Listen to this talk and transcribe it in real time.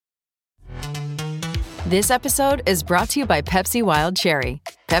This episode is brought to you by Pepsi Wild Cherry.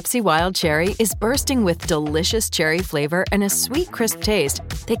 Pepsi Wild Cherry is bursting with delicious cherry flavor and a sweet, crisp taste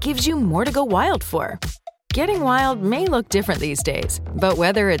that gives you more to go wild for. Getting wild may look different these days, but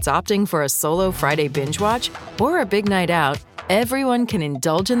whether it's opting for a solo Friday binge watch or a big night out, everyone can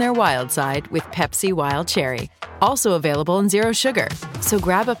indulge in their wild side with Pepsi Wild Cherry. Also available in Zero Sugar. So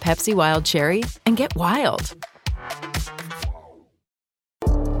grab a Pepsi Wild Cherry and get wild.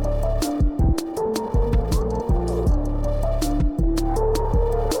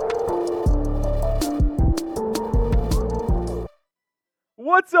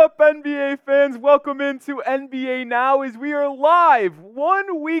 What's up, NBA fans? Welcome into NBA Now as we are live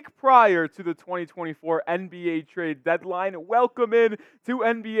 1 week prior to the 2024 NBA trade deadline. Welcome in to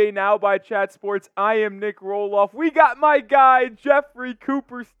NBA Now by Chat Sports. I am Nick Roloff. We got my guy, Jeffrey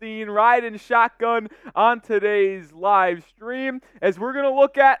Cooperstein, riding shotgun on today's live stream as we're going to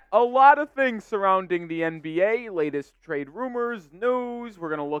look at a lot of things surrounding the NBA, latest trade rumors, news. We're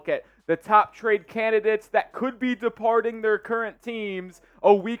going to look at the top trade candidates that could be departing their current teams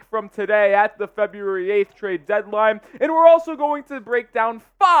a week from today at the February 8th trade deadline. And we're also going to break down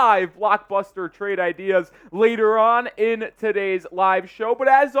 5 blockbuster trade ideas later on in today's live show. But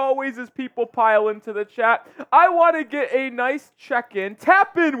as always, as people pile into the chat, I want to get a nice check-in,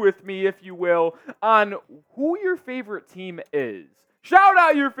 tap in with me, if you will, on who your favorite team is. Shout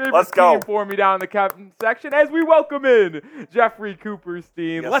out your favorite team for me down in the comment section as we welcome in Jeffrey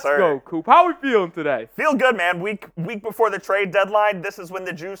Cooperstein. Yes, Let's sir. go, Coop. How are we feeling today? Feel good, man. Week before the trade deadline, this is when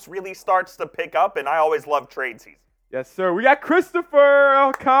the juice really starts to pick up, and I always love trade season. Yes, sir. We got Christopher,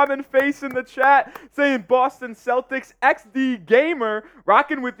 a common face in the chat, saying Boston Celtics, XD Gamer,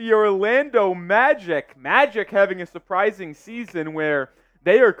 rocking with the Orlando Magic. Magic having a surprising season where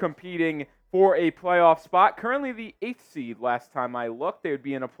they are competing for a playoff spot. Currently the 8th seed last time I looked. They would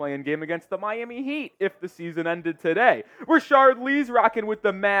be in a play-in game against the Miami Heat if the season ended today. Rashard Lee's rocking with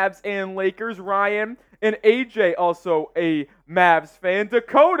the Mavs and Lakers. Ryan and AJ also a Mavs fan.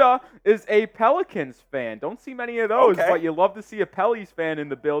 Dakota is a Pelicans fan. Don't see many of those, but you love to see a Pellies fan in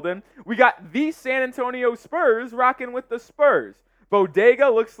the building. We got the San Antonio Spurs rocking with the Spurs. Bodega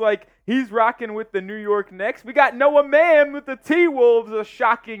looks like he's rocking with the New York Knicks. We got Noah Mann with the T-Wolves, a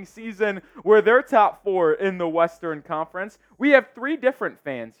shocking season where they're top 4 in the Western Conference. We have 3 different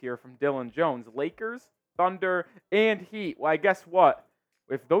fans here from Dylan Jones, Lakers, Thunder, and Heat. Well, I guess what?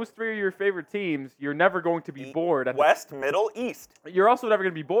 If those 3 are your favorite teams, you're never going to be bored. West, Middle, East. You're also never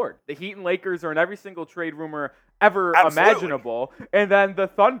going to be bored. The Heat and Lakers are in every single trade rumor ever Absolutely. imaginable. And then the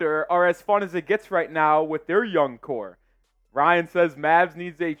Thunder are as fun as it gets right now with their young core. Ryan says Mavs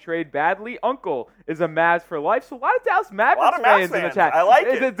needs a trade badly. Uncle is a Mavs for life. So a lot of Dallas Mavericks fans in the chat. I like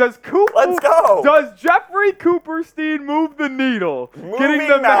it. Let's go. Does Jeffrey Cooperstein move the needle? Getting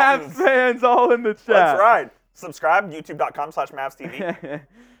the mountains. Mavs fans all in the chat. That's right. Subscribe, youtube.com/MavsTV.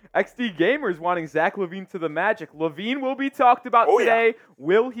 XD Gamers wanting Zach LaVine to the Magic. LaVine will be talked about today. Yeah.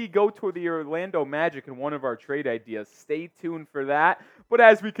 Will he go to the Orlando Magic in one of our trade ideas? Stay tuned for that. But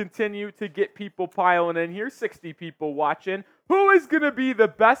as we continue to get people piling in here, 60 people watching, who is going to be the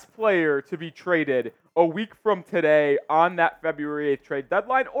best player to be traded a week from today on that February 8th trade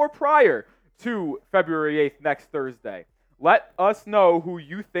deadline or prior to February 8th next Thursday? Let us know who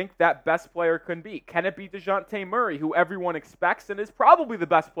you think that best player can be. Can it be Dejounte Murray, who everyone expects and is probably the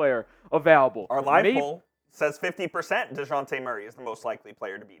best player available? Our live poll says 50% Dejounte Murray is the most likely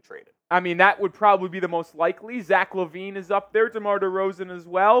player to be traded. I mean, that would probably be the most likely. Zach LaVine is up there. DeMar DeRozan as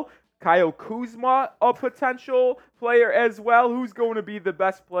well. Kyle Kuzma, a potential player as well. Who's going to be the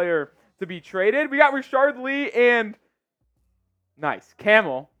best player to be traded? We got Rashard Lee and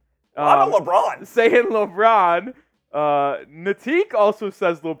Camel. A lot of LeBron. Saying LeBron. Natik also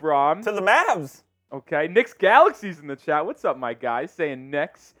says LeBron. To the Mavs. Okay. Knicks Galaxy's in the chat. What's up, my guys? Saying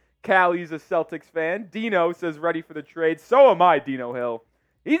Knicks. Callie's a Celtics fan. Dino says ready for the trade. So am I, Dino Hill.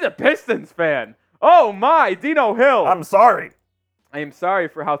 He's a Pistons fan. Oh, my, Dino Hill. I'm sorry. I am sorry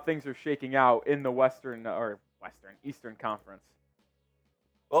for how things are shaking out in the Eastern Conference.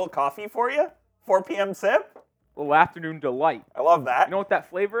 A little coffee for you? 4 p.m. sip? A little afternoon delight. I love that. You know what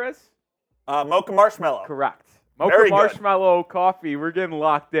that flavor is? Mocha marshmallow. Correct. Mocha marshmallow coffee. We're getting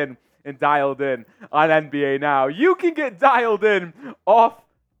locked in and dialed in on NBA Now. You can get dialed in off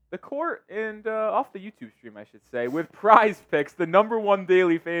the court and off the YouTube stream, I should say, with Prize Picks, the #1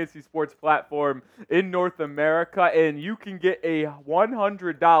 daily fantasy sports platform in North America. And you can get a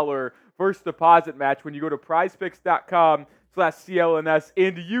 $100 first deposit match when you go to prizepicks.com/CLNS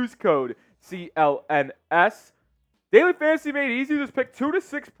and use code CLNS. Daily Fantasy made easy. Just pick 2 to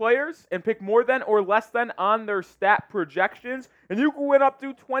 6 players and pick more than or less than on their stat projections, and you can win up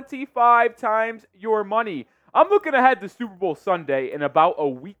to 25 times your money. I'm looking ahead to Super Bowl Sunday in about a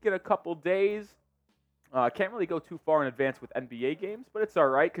week and a couple days. Can't really go too far in advance with NBA games, but it's all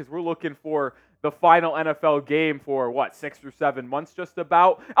right because we're looking for the final NFL game for, 6 or 7 months just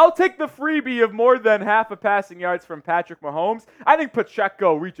about. I'll take the freebie of more than half a passing yards from Patrick Mahomes. I think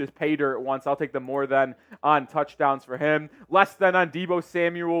Pacheco reaches pay dirt once. I'll take the more than on touchdowns for him, less than on Deebo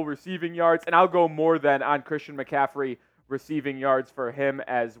Samuel receiving yards, and I'll go more than on Christian McCaffrey receiving yards for him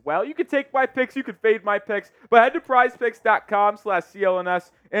as well. You can take my picks, you can fade my picks, but head to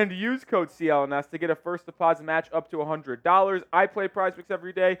prizepicks.com/CLNS and use code CLNS to get a first deposit match up to $100. I play Prize Picks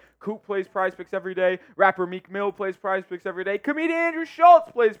every day. Coop plays Prize Picks every day. Rapper Meek Mill plays Prize Picks every day. Comedian Andrew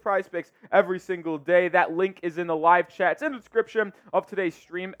Schultz plays Prize Picks every single day. That link is in the live chat. It's in the description of today's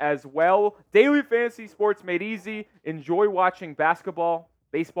stream as well. Daily Fantasy Sports made easy. Enjoy watching basketball,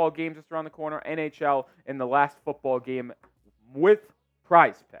 baseball games just around the corner, NHL, and the last football game with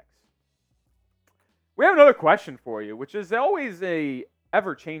Prize Picks. We have another question for you, which is always a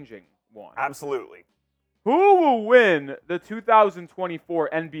ever-changing one. Absolutely. Who will win the 2024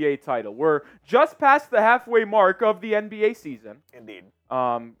 NBA title? We're just past the halfway mark of the NBA season. Indeed.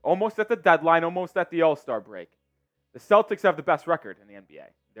 Almost at the deadline, almost at the All-Star break. The Celtics have the best record in the NBA.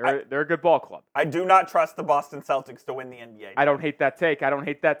 They're a good ball club. I do not trust the Boston Celtics to win the NBA. I don't hate that take.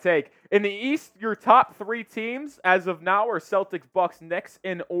 In the East, your top 3 teams as of now are Celtics, Bucks, Knicks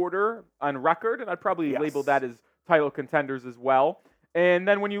in order on record, and I'd probably label that as title contenders as well. And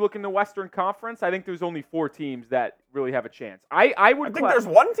then when you look in the Western Conference, I think there's only 4 teams that really have a chance. I think there's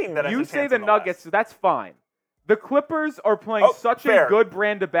one team that has a chance. You say the Nuggets, so that's fine. The Clippers are playing such a good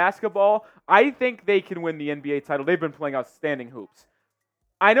brand of basketball. I think they can win the NBA title. They've been playing outstanding hoops.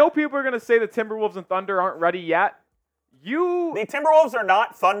 I know people are going to say the Timberwolves and Thunder aren't ready yet. The Timberwolves are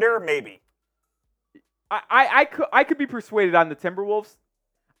not. Thunder, maybe. I could be persuaded on the Timberwolves.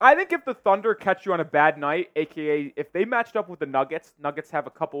 I think if the Thunder catch you on a bad night, a.k.a. if they matched up with the Nuggets have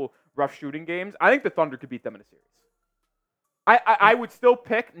a couple rough shooting games, I think the Thunder could beat them in a series. I would still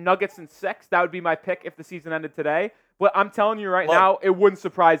pick Nuggets in 6. That would be my pick if the season ended today. But I'm telling you right now, it wouldn't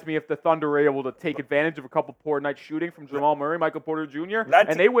surprise me if the Thunder were able to take advantage of a couple poor nights shooting from Jamal Murray, Michael Porter Jr.,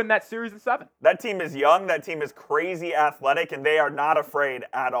 and they win that series in 7. That team is young. That team is crazy athletic, and they are not afraid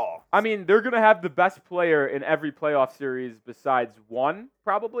at all. I mean, they're going to have the best player in every playoff series besides one,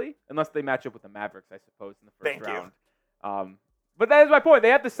 probably, unless they match up with the Mavericks, I suppose, in the first round. But that is my point. They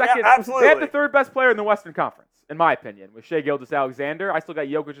have the second. Yeah, absolutely. They have the third best player in the Western Conference, in my opinion, with Shai Gilgeous-Alexander. I still got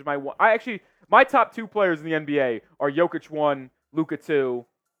Jokic as my one. My top 2 players in the NBA are Jokic 1, Luka 2.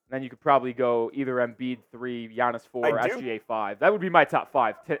 And then you could probably go either Embiid 3, Giannis 4, SGA 5. That would be my top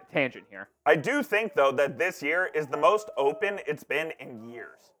 5 tangent here. I do think, though, that this year is the most open it's been in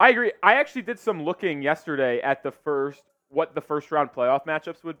years. I agree. I actually did some looking yesterday at what the first round playoff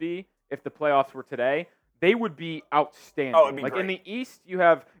matchups would be if the playoffs were today. They would be outstanding. Oh, it'd be great. In the East, it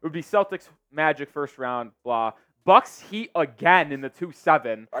would be Celtics, Magic first round, blah. Bucks, Heat again in the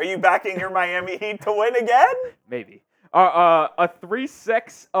 2-7. Are you backing your Miami Heat to win again? Maybe. A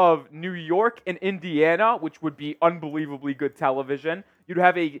 3-6 of New York and Indiana, which would be unbelievably good television. You'd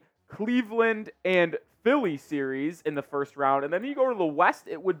have a Cleveland and Philly series in the first round. And then you go to the West,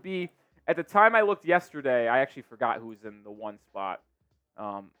 it would be, at the time I looked yesterday, I actually forgot who was in the 1 spot.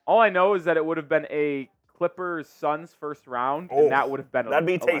 All I know is that it would have been a Clippers-Suns first round, and that would have been that'd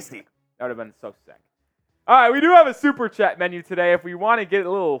be tasty. That would have been so sick. All right, we do have a super chat menu today if we want to get a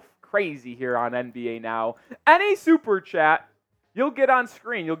little crazy here on NBA Now. Any super chat, you'll get on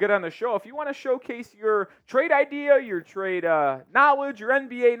screen. You'll get on the show. If you want to showcase your trade idea, your trade knowledge, your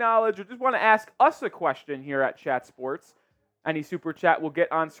NBA knowledge, or just want to ask us a question here at Chat Sports, any super chat will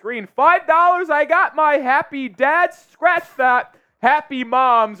get on screen. $5, I got my happy dad. Scratch that. Happy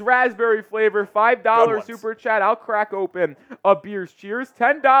Mom's raspberry flavor, $5 super chat. I'll crack open a beer's cheers.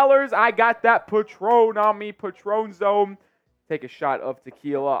 $10, I got that Patron on me, Patron Zone. Take a shot of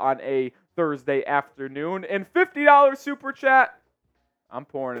tequila on a Thursday afternoon. And $50 super chat, I'm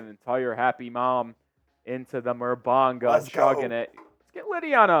pouring an entire Happy Mom into the Merbonga, chugging it. Let's get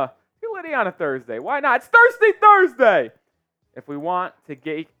Liddy on a Thursday. Why not? It's Thirsty Thursday. If we want to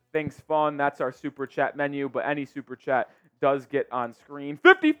get things fun, that's our super chat menu, but any super chat does get on screen.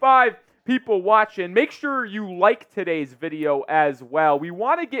 55 people watching. Make sure you like today's video as well. We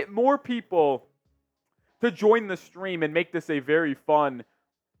want to get more people to join the stream and make this a very fun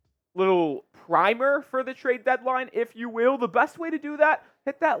little primer for the trade deadline, if you will. The best way to do that,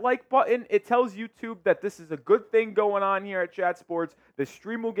 hit that like button. It tells YouTube that this is a good thing going on here at Chat Sports. The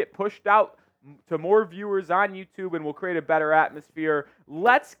stream will get pushed out to more viewers on YouTube, and we'll create a better atmosphere.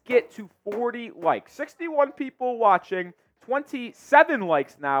 Let's get to 40 likes. 61 people watching, 27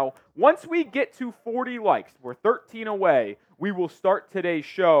 likes now. Once we get to 40 likes, we're 13 away. We will start today's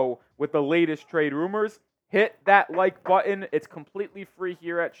show with the latest trade rumors. Hit that like button. It's completely free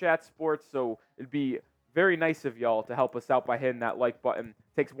here at Chat Sports, so it'd be very nice of y'all to help us out by hitting that like button.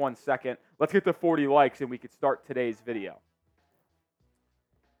 Takes 1 second. Let's get to 40 likes, and we could start today's video.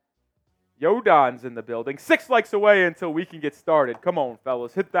 Yodon's in the building. 6 likes away until we can get started. Come on,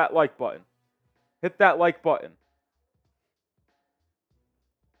 fellas. Hit that like button. Hit that like button.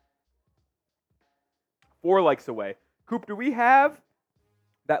 4 likes away. Coop, do we have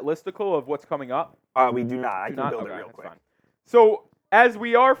that listicle of what's coming up? We do not. I can build it real quick. Fine. So, as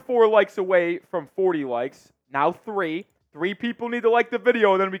we are 4 likes away from 40 likes, now 3. 3 people need to like the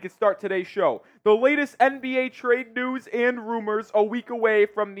video, and then we can start today's show. The latest NBA trade news and rumors a week away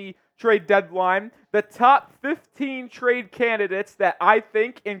from the trade deadline. The top 15 trade candidates that I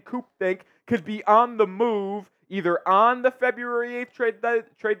think and Coop think could be on the move either on the February 8th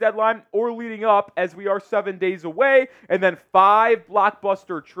trade deadline or leading up, as we are 7 days away, and then 5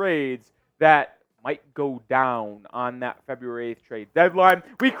 blockbuster trades that might go down on that February 8th trade deadline.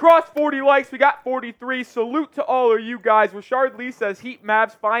 We crossed 40 likes. We got 43. Salute to all of you guys. Richard Lee says Heat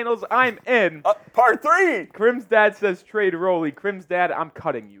Mavs Finals. I'm in. Part 3. Crim's dad says trade Rolly. Crim's dad, I'm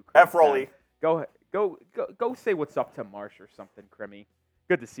cutting you. F Rolly. Go say what's up to Marsh or something, Crimmy.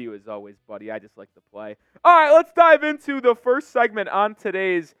 Good to see you as always, buddy. I just like to play. All right, let's dive into the first segment on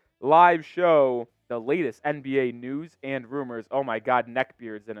today's live show. The latest NBA news and rumors. Oh my God,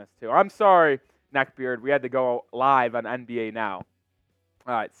 Neckbeard's in us too. I'm sorry, Neckbeard. We had to go live on NBA Now.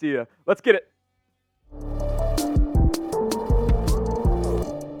 All right, see ya. Let's get it.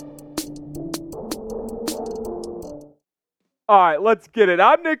 All right, let's get it.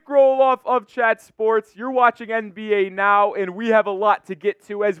 I'm Nick Roloff of Chat Sports. You're watching NBA Now, and we have a lot to get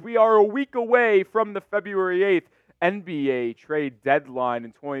to as we are a week away from the February 8th NBA trade deadline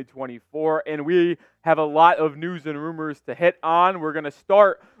in 2024, and we have a lot of news and rumors to hit on. We're going to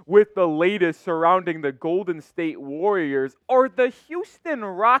start with the latest surrounding the Golden State Warriors. Are the Houston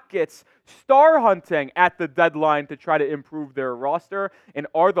Rockets star hunting at the deadline to try to improve their roster? And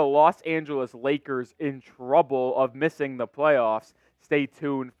are the Los Angeles Lakers in trouble of missing the playoffs? Stay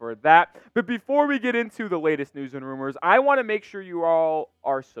tuned for that. But before we get into the latest news and rumors, I want to make sure you all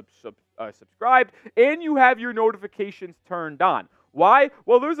are subscribed and you have your notifications turned on. Why?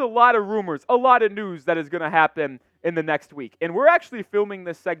 Well, there's a lot of rumors, a lot of news that is going to happen in the next week. And we're actually filming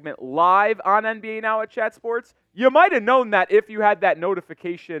this segment live on NBA Now at Chat Sports. You might have known that if you had that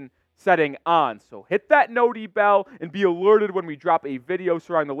notification setting on. So hit that noti bell and be alerted when we drop a video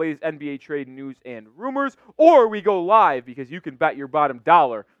surrounding the latest NBA trade news and rumors, or we go live, because you can bet your bottom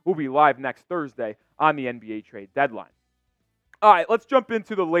dollar we'll be live next Thursday on the NBA trade deadline. All right, let's jump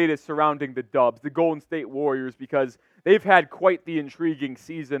into the latest surrounding the Dubs, the Golden State Warriors, because they've had quite the intriguing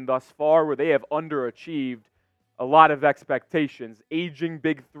season thus far where they have underachieved a lot of expectations. Aging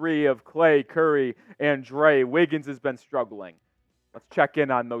big three of Clay, Curry, and Dre. Wiggins has been struggling. Let's check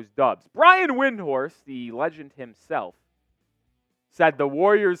in on those Dubs. Brian Windhorst, the legend himself, said the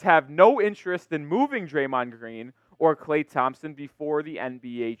Warriors have no interest in moving Draymond Green or Klay Thompson before the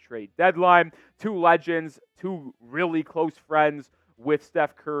NBA trade deadline. 2 legends, 2 really close friends with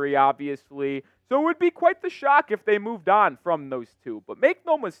Steph Curry, obviously. So it would be quite the shock if they moved on from those 2. But make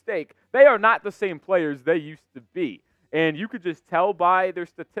no mistake, they are not the same players they used to be. And you could just tell by their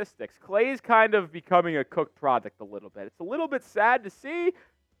statistics. Klay is kind of becoming a cooked product a little bit. It's a little bit sad to see,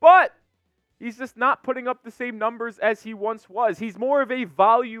 but he's just not putting up the same numbers as he once was. He's more of a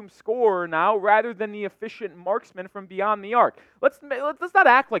volume scorer now rather than the efficient marksman from beyond the arc. Let's not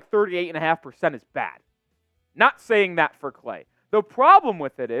act like 38.5% is bad. Not saying that for Klay. The problem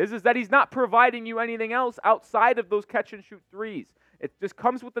with it is that he's not providing you anything else outside of those catch-and-shoot threes. It just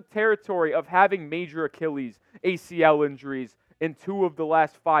comes with the territory of having major Achilles, ACL injuries in 2 of the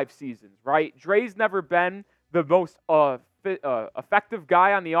last 5 seasons, right? Dre's never been the most effective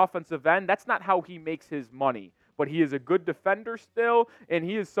guy on the offensive end. That's not how he makes his money. But he is a good defender still, and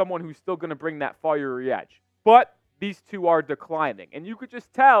he is someone who's still going to bring that fiery edge. But these 2 are declining. And you could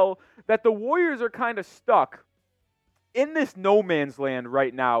just tell that the Warriors are kind of stuck in this no man's land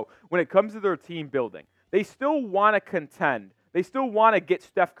right now when it comes to their team building. They still want to contend. They still want to get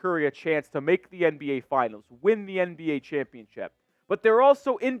Steph Curry a chance to make the NBA Finals, win the NBA championship. But they're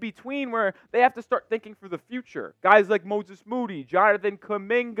also in between where they have to start thinking for the future. Guys like Moses Moody, Jonathan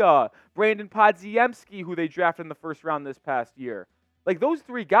Kuminga, Brandon Podziemski, who they drafted in the first round this past year. Like, those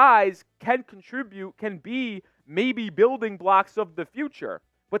 3 guys can contribute, can be maybe building blocks of the future.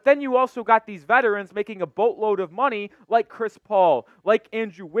 But then you also got these veterans making a boatload of money like Chris Paul, like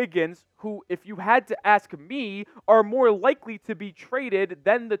Andrew Wiggins, who, if you had to ask me, are more likely to be traded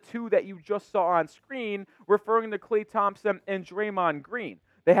than the two that you just saw on screen, referring to Klay Thompson and Draymond Green.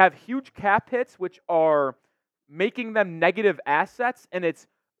 They have huge cap hits, which are making them negative assets, and it's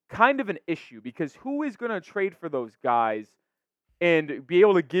kind of an issue because who is going to trade for those guys and be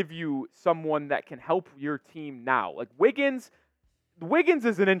able to give you someone that can help your team now? Like Wiggins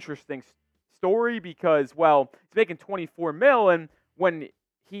is an interesting story because, well, he's making $24 million, and when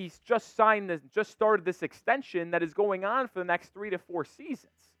he's just started this extension that is going on for the next 3 to 4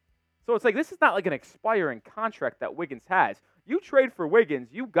 seasons. So it's like, this is not like an expiring contract that Wiggins has. You trade for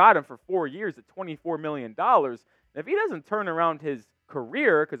Wiggins, you got him for 4 years at $24 million. And if he doesn't turn around his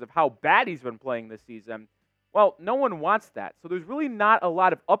career because of how bad he's been playing this season, well, no one wants that. So there's really not a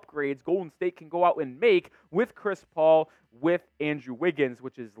lot of upgrades Golden State can go out and make with Chris Paul, with Andrew Wiggins,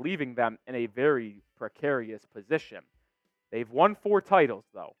 which is leaving them in a very precarious position. They've won 4 titles,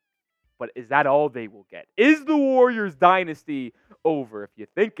 though. But is that all they will get? Is the Warriors dynasty over? If you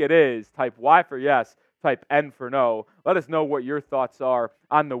think it is, type Y for yes, type N for no. Let us know what your thoughts are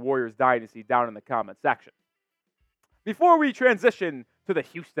on the Warriors dynasty down in the comment section. Before we transition to the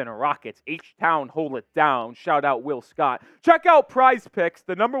Houston Rockets, H-Town hold it down. Shout out Will Scott. Check out Prize Picks,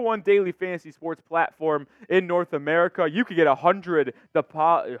 the #1 daily fantasy sports platform in North America. You can get a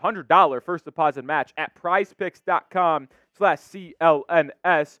 $100 first deposit match at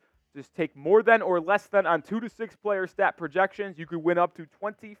prizepicks.com/CLNS. Just take more than or less than on 2 to 6 player stat projections. You could win up to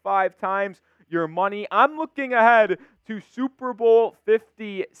 25 times your money. I'm looking ahead to Super Bowl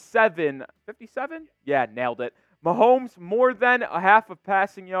 57. 57? Yeah, nailed it. Mahomes, more than a half of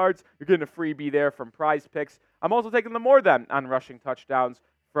passing yards. You're getting a freebie there from Prize Picks. I'm also taking the more than on rushing touchdowns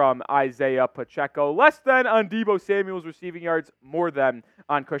from Isaiah Pacheco. Less than on Deebo Samuel's receiving yards. More than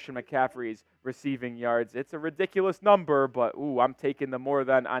on Christian McCaffrey's receiving yards. It's a ridiculous number, but I'm taking the more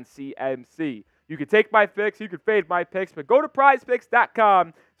than on CMC. You can take my picks, you can fade my picks, but go to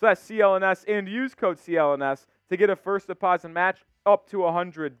prizepicks.com/CLNS and use code CLNS to get a first deposit match up to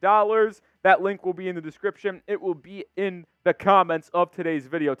 $100. That link will be in the description. It will be in the comments of today's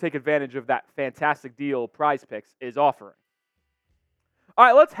video. Take advantage of that fantastic deal Prize Picks is offering. All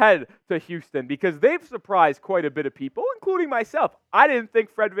right, let's head to Houston because they've surprised quite a bit of people, including myself. I didn't think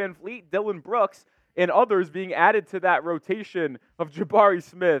Fred VanVleet, Dylan Brooks, and others being added to that rotation of Jabari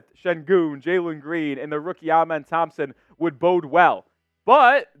Smith, Şengün, Jalen Green, and the rookie Amen Thompson would bode well.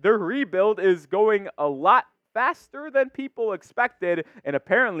 But their rebuild is going a lot faster than people expected, and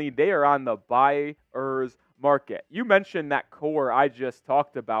apparently they are on the buyer's market. You mentioned that core I just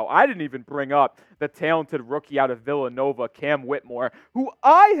talked about. I didn't even bring up the talented rookie out of Villanova, Cam Whitmore, who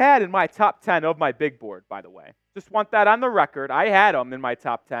I had in my top 10 of my big board, by the way. Just want that on the record. I had him in my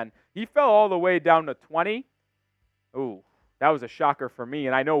top 10. He fell all the way down to 20. Ooh, that was a shocker for me,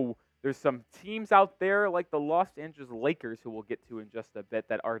 and I know there's some teams out there like the Los Angeles Lakers, who we'll get to in just a bit,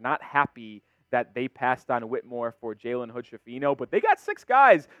 that are not happy that they passed on Whitmore for Jalen Hood-Schifino, but they got 6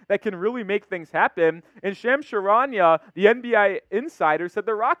 guys that can really make things happen. And Shams Charania, the NBA insider, said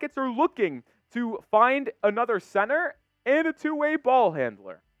the Rockets are looking to find another center and a two-way ball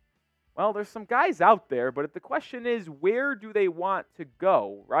handler. Well, there's some guys out there, but the question is, where do they want to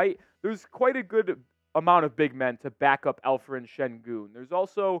go, right? There's quite a good amount of big men to back up Alfred Şengün. There's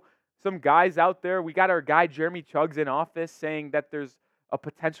also some guys out there. We got our guy Jeremy Chuggs in office saying that there's a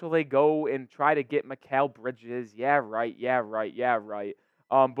potential they go and try to get Mikal Bridges. Yeah, right.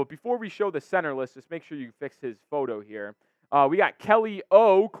 But before we show the center list, just make sure you fix his photo here. We got Kelly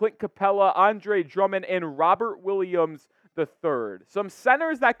O, Clint Capella, Andre Drummond, and Robert Williams III. Some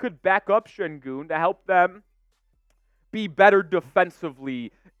centers that could back up Şengün to help them be better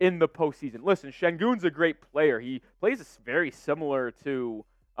defensively in the postseason. Listen, Şengün's a great player. He plays very similar to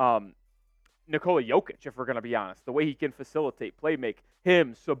Nikola Jokic, if we're going to be honest. The way he can facilitate, play make.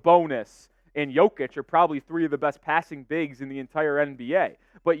 Him, Sabonis, and Jokic are probably 3 of the best passing bigs in the entire NBA.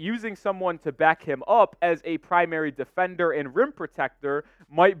 But using someone to back him up as a primary defender and rim protector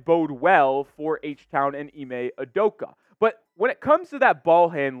might bode well for H-Town and Ime Udoka. But when it comes to that ball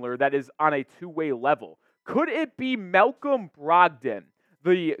handler that is on a two-way level, could it be Malcolm Brogdon,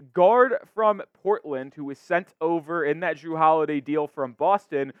 the guard from Portland who was sent over in that Jrue Holiday deal from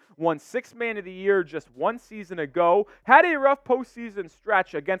Boston, won 6th Man of the Year just 1 season ago, had a rough postseason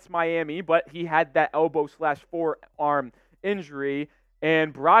stretch against Miami, but he had that elbow/forearm injury,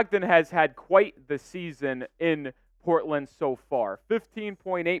 and Brogdon has had quite the season in Portland so far.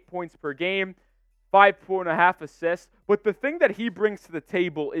 15.8 points per game, 5.5 assists. But the thing that he brings to the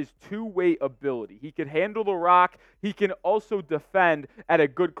table is two-way ability. He can handle the rock. He can also defend at a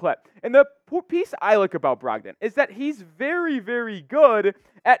good clip. And the piece I like about Brogdon is that he's very, very good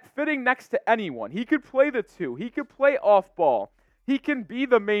at fitting next to anyone. He could play the two. He could play off ball. He can be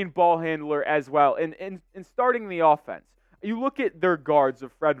the main ball handler as well in starting the offense. You look at their guards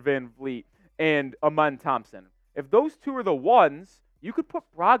of Fred VanVleet and Amen Thompson. If those two are the ones, you could put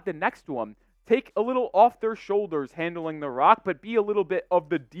Brogdon next to him. Take a little off their shoulders handling the rock, but be a little bit of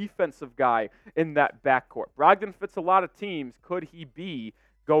the defensive guy in that backcourt. Brogdon fits a lot of teams. Could he be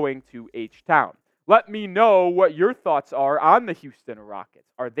going to H-Town? Let me know what your thoughts are on the Houston Rockets.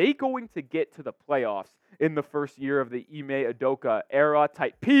 Are they going to get to the playoffs in the first year of the Ime Udoka era?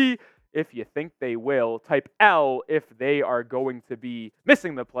 Type P if you think they will. Type L if they are going to be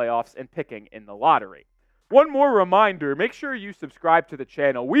missing the playoffs and picking in the lottery. One more reminder, make sure you subscribe to the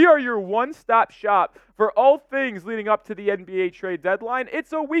channel. We are your one-stop shop for all things leading up to the NBA trade deadline.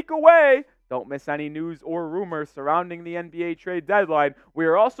 It's a week away. Don't miss any news or rumors surrounding the NBA trade deadline. We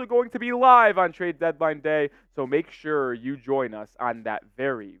are also going to be live on trade deadline day, so make sure you join us on that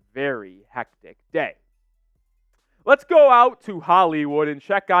very, very hectic day. Let's go out to Hollywood and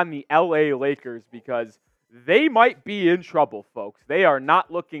check on the LA Lakers because they might be in trouble, folks. They are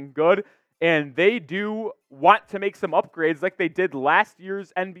not looking good. And they do want to make some upgrades like they did last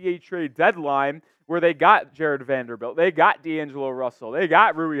year's NBA trade deadline where they got Jared Vanderbilt, they got D'Angelo Russell, they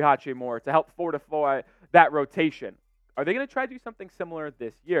got Rui Hachimura to help fortify that rotation. Are they going to try to do something similar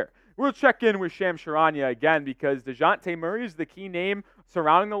this year? We'll check in with Shams Charania again because Dejounte Murray is the key name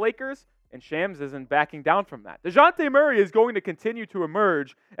surrounding the Lakers, and Shams isn't backing down from that. Dejounte Murray is going to continue to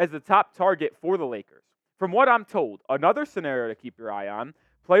emerge as the top target for the Lakers. From what I'm told, another scenario to keep your eye on,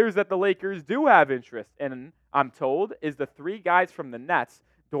 players that the Lakers do have interest in, I'm told, is the three guys from the Nets,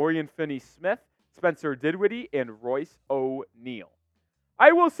 Dorian Finney-Smith, Spencer Dinwiddie, and Royce O'Neal.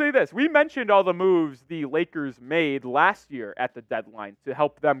 I will say this. We mentioned all the moves the Lakers made last year at the deadline to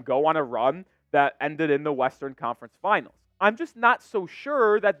help them go on a run that ended in the Western Conference Finals. I'm just not so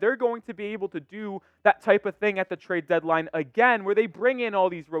sure that they're going to be able to do that type of thing at the trade deadline again, where they bring in all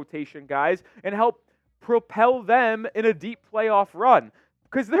these rotation guys and help propel them in a deep playoff run.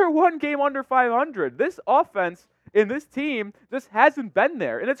 Because they're one game under 500. This offense in this team just hasn't been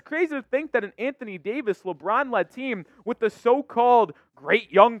there. And it's crazy to think that an Anthony Davis, LeBron-led team with the so-called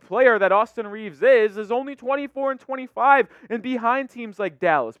great young player that Austin Reeves is only 24 and 25 and behind teams like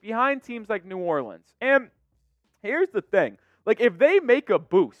Dallas, behind teams like New Orleans. And here's the thing. Like, if they make a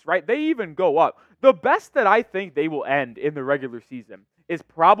boost, right, they even go up, the best that I think they will end in the regular season is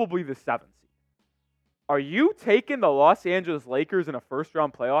probably the 7th. Are you taking the Los Angeles Lakers in a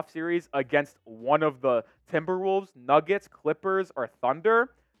first-round playoff series against one of the Timberwolves, Nuggets, Clippers, or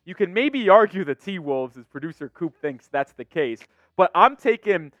Thunder? You can maybe argue the T-Wolves, as producer Coop thinks that's the case, but I'm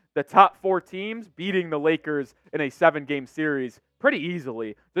taking the top 4 teams beating the Lakers in a 7-game series pretty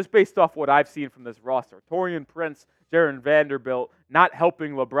easily, just based off what I've seen from this roster. Taurean Prince, Jared Vanderbilt, not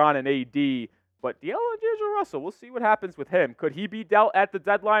helping LeBron and AD, but D'Angelo Russell, we'll see what happens with him. Could he be dealt at the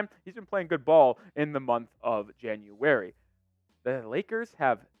deadline? He's been playing good ball in the month of January. The Lakers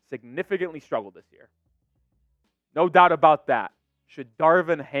have significantly struggled this year. No doubt about that. Should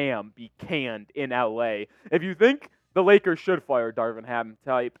Darvin Ham be canned in LA? If you think the Lakers should fire Darvin Ham,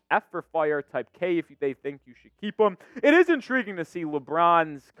 type F for fire, type K if they think you should keep him. It is intriguing to see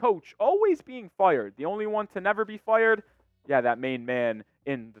LeBron's coach always being fired. The only one to never be fired, yeah, that main man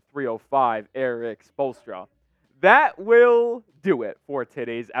in the 305, Eric Spoelstra. That will do it for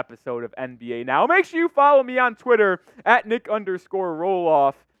today's episode of NBA Now. Make sure you follow me on Twitter at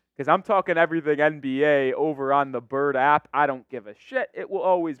Nick_Roloff because I'm talking everything NBA over on the Bird app. I don't give a shit. It will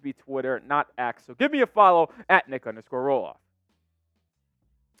always be Twitter, not X. So give me a follow at Nick_Roloff.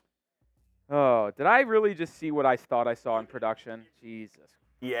 Oh, did I really just see what I thought I saw in production? Jesus.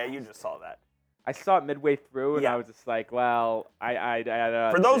 Yeah, you just saw that. I saw it midway through, and I was just like, well, I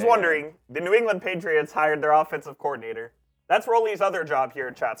For those wondering, the New England Patriots hired their offensive coordinator. That's Rolly's other job here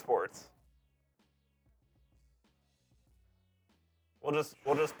at Chat Sports. We'll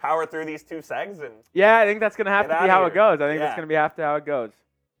just power through these 2 segs and yeah, I think that's gonna have to be how it goes. I think that's gonna be how it goes.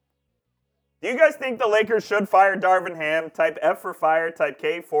 Do you guys think the Lakers should fire Darvin Ham? Type F for fire, type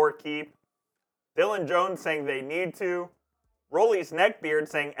K for keep. Dylan Jones saying they need to. Rolly's Neckbeard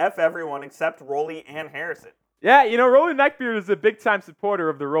saying F everyone except Rolly and Harrison. Yeah, Rolly Neckbeard is a big-time supporter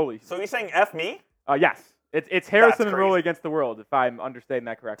of the Rolly. So he's saying F me? Yes. It's Harrison and Rolly against the world, if I'm understanding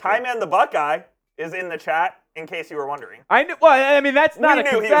that correctly. Ty Man the Buckeye is in the chat, in case you were wondering. I knew. Well, I mean, that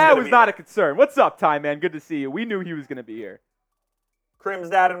was not a concern. What's up, Ty Man? Good to see you. We knew he was going to be here. Crim's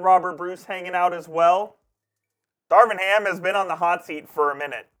dad and Robert Bruce hanging out as well. Darvin Ham has been on the hot seat for a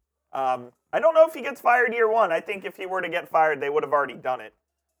minute. I don't know if he gets fired year one. I think if he were to get fired, they would have already done it.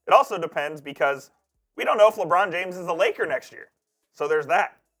 It also depends because we don't know if LeBron James is a Laker next year. So there's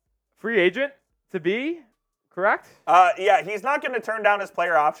that. Free agent to be, correct? Yeah, he's not going to turn down his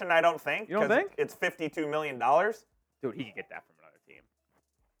player option, I don't think. You don't think? It's $52 million. Dude, he could get that from another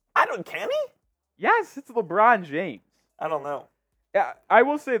team. Can he? Yes, it's LeBron James. I don't know. Yeah, I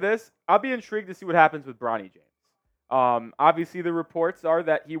will say this. I'll be intrigued to see what happens with Bronny James. Obviously, the reports are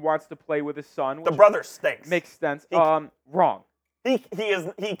that he wants to play with his son. The brother stinks. Makes sense. Wrong. He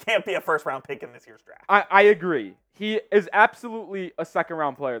can't be a first-round pick in this year's draft. I agree. He is absolutely a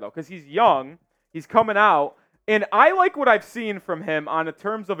second-round player, though, because he's young. He's coming out. And I like what I've seen from him on the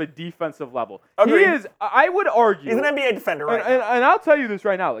terms of a defensive level. Agreed. He is, I would argue. He's an NBA defender right now. And I'll tell you this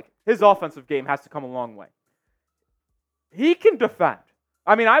right now. Like, his offensive game has to come a long way. He can defend.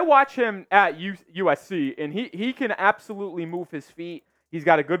 I mean, I watch him at USC, and he can absolutely move his feet. He's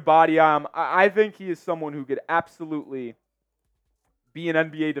got a good body on him. I think he is someone who could absolutely be an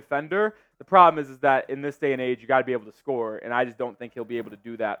NBA defender. The problem is that in this day and age, you got to be able to score, and I just don't think he'll be able to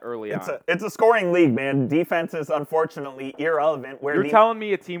do that early on. It's a scoring league, man. Defense is unfortunately irrelevant. You're telling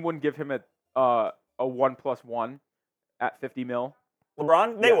me a team wouldn't give him a 1+1 at $50 million?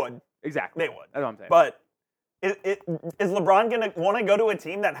 LeBron? They would. Exactly. They would. That's what I'm saying. But is LeBron going to want to go to a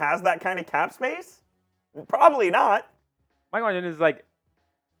team that has that kind of cap space? Probably not. My question is like,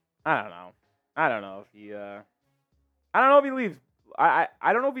 I don't know if he leaves. I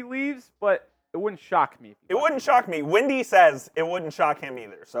don't know if he leaves, but it wouldn't shock me. It wouldn't shock me. Wendy says it wouldn't shock him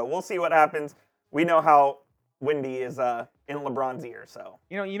either. So we'll see what happens. We know how Wendy is in LeBron's ear. So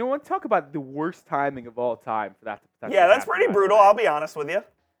you know what? Talk about the worst timing of all time for that to potentially Yeah, that's happen, pretty brutal. I'll be honest with you.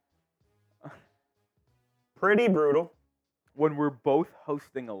 Pretty brutal. When we're both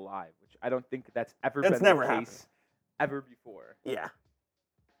hosting a live, which I don't think that's ever been never the happened. case ever before. Yeah.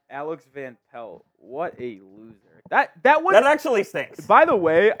 Alex Van Pelt, what a loser. That actually stinks. By the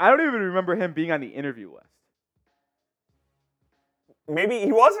way, I don't even remember him being on the interview list. Maybe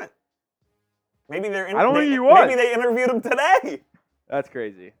he wasn't. Maybe I don't think he was. Maybe they interviewed him today. That's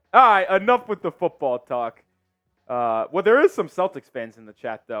crazy. All right, enough with the football talk. Well, there is some Celtics fans in the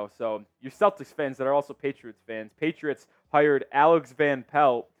chat, though. So you Celtics fans that are also Patriots fans. Patriots hired Alex Van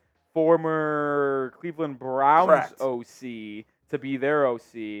Pelt, former Cleveland Browns Correct. OC, to be their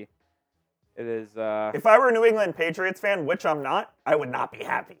OC. It is. If I were a New England Patriots fan, which I'm not, I would not be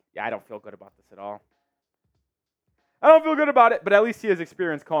happy. Yeah, I don't feel good about this at all. I don't feel good about it, but at least he has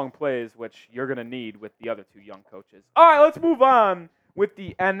experience calling plays, which you're going to need with the other two young coaches. All right, let's move on with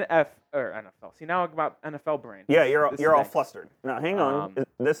the NFL. See, now I'm about NFL brain. Yeah, you're all flustered. Now, hang on.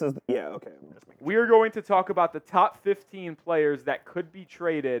 This is okay. I'm just making we are going to talk about the top 15 players that could be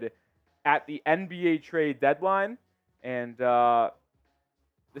traded at the NBA trade deadline, and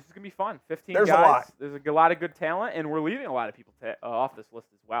this is going to be fun. 15 There's guys. a lot. There's a lot of good talent, and we're leaving a lot of people off this list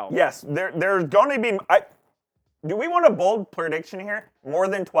as well. Yes, there's going to be. Do we want a bold prediction here? More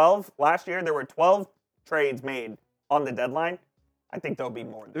than 12? Last year, there were 12 trades made on the deadline. I think there'll be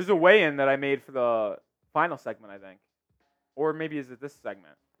more. There's a weigh-in that I made for the final segment, I think. Or maybe is it this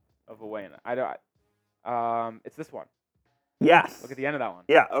segment of a weigh-in? I don't. It's this one. Yes. Look at the end of that one.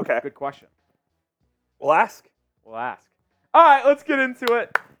 Yeah, okay. Good question. We'll ask. We'll ask. All right, let's get into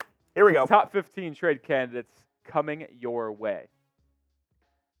it. Here we go. Top 15 trade candidates coming your way.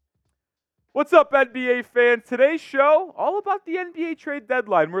 What's up, NBA fans? Today's show, all about the NBA trade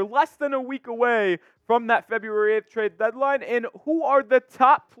deadline. We're less than a week away from that February 8th trade deadline, and who are the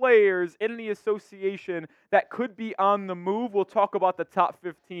top players in the association that could be on the move? We'll talk about the top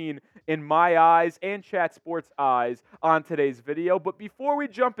 15 in my eyes and Chat Sports' eyes on today's video. But before we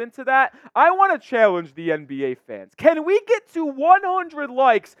jump into that, I want to challenge the NBA fans. Can we get to 100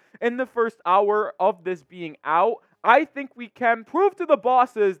 likes in the first hour of this being out? I think we can prove to the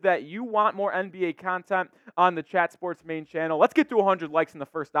bosses that you want more NBA content on the Chat Sports main channel. Let's get to 100 likes in the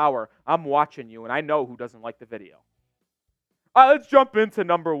first hour. I'm watching you, and I know who doesn't like the video. All right, let's jump into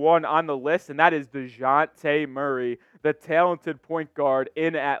number one on the list, and that is Dejounte Murray, the talented point guard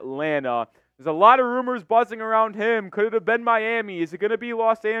in Atlanta. There's a lot of rumors buzzing around him. Could it have been Miami? Is it going to be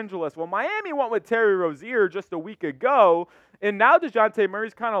Los Angeles? Well, Miami went with Terry Rozier just a week ago, and now Dejounte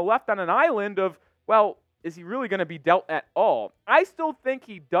Murray's kind of left on an island of, well, is he really going to be dealt at all? I still think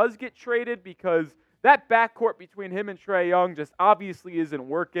he does get traded because that backcourt between him and Trae Young just obviously isn't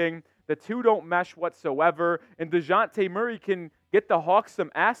working. The two don't mesh whatsoever, and Dejounte Murray can get the Hawks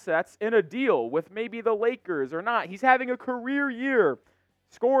some assets in a deal with maybe the Lakers or not. He's having a career year,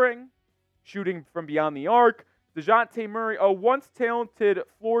 scoring, shooting from beyond the arc, Dejounte Murray, a once-talented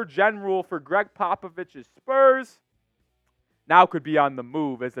floor general for Greg Popovich's Spurs, now could be on the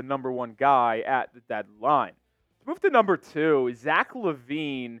move as the number one guy at the deadline. Let's move to number 2, Zach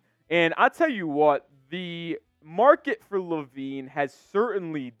LaVine. And I'll tell you what, the market for LaVine has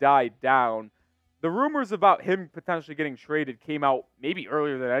certainly died down. The rumors about him potentially getting traded came out maybe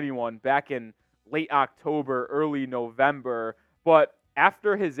earlier than anyone back in late October, early November. But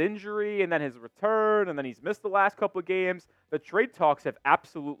after his injury and then his return, and then he's missed the last couple of games, the trade talks have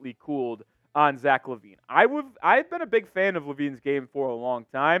absolutely cooled on Zach LaVine. I've been a big fan of LaVine's game for a long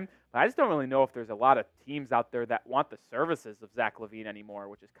time, but I just don't really know if there's a lot of teams out there that want the services of Zach LaVine anymore,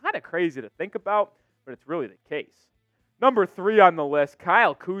 which is kind of crazy to think about, but it's really the case. Number 3 on the list,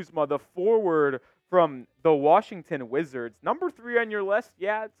 Kyle Kuzma, the forward from the Washington Wizards. Number 3 on your list,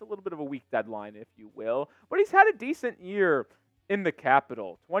 yeah, it's a little bit of a weak deadline, if you will, but he's had a decent year in the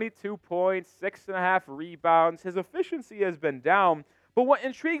Capital. 22 points, 6.5 rebounds. His efficiency has been down, but what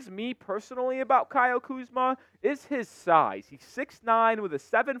intrigues me personally about Kyle Kuzma is his size. He's 6'9" with a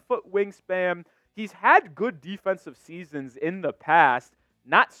 7-foot wingspan. He's had good defensive seasons in the past,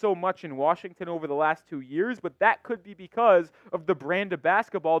 not so much in Washington over the last 2 years, but that could be because of the brand of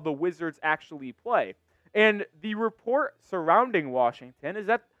basketball the Wizards actually play. And the report surrounding Washington is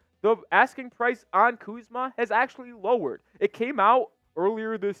that the asking price on Kuzma has actually lowered. It came out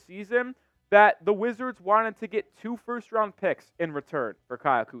earlier this season that the Wizards wanted to get 2 first-round picks in return for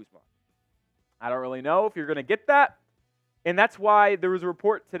Kyle Kuzma. I don't really know if you're going to get that, and that's why there was a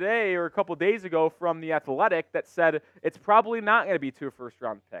report today or a couple days ago from The Athletic that said it's probably not going to be 2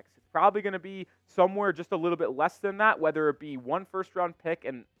 first-round picks. It's probably going to be somewhere just a little bit less than that, whether it be 1 first-round pick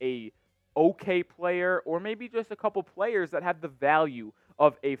and a okay player, or maybe just a couple players that have the value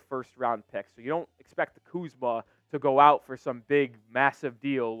of a first-round pick. So you don't expect the Kuzma to go out for some big, massive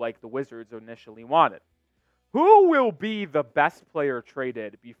deal like the Wizards initially wanted. Who will be the best player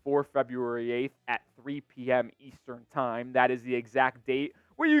traded before February 8th at 3 p.m. Eastern Time? That is the exact date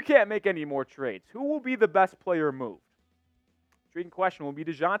where you can't make any more trades. Who will be the best player moved? Intriguing question. Will it be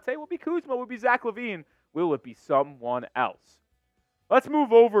Dejounte? Will it be Kuzma? Will it be Zach LaVine? Will it be someone else? Let's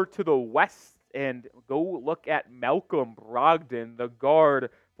move over to the West and go look at Malcolm Brogdon, the guard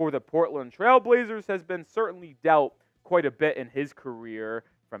for the Portland Trailblazers, has been certainly dealt quite a bit in his career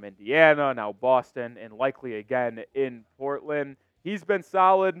from Indiana, now Boston, and likely again in Portland. He's been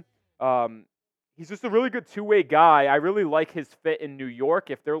solid. He's just a really good two-way guy. I really like his fit in New York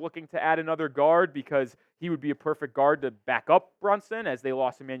if they're looking to add another guard, because he would be a perfect guard to back up Brunson as they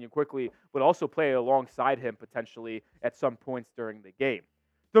lost Emmanuel quickly, but also play alongside him potentially at some points during the game.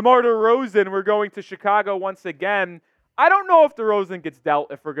 DeMar DeRozan, we're going to Chicago once again. I don't know if DeRozan gets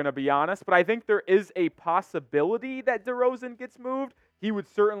dealt, if we're going to be honest, but I think there is a possibility that DeRozan gets moved. He would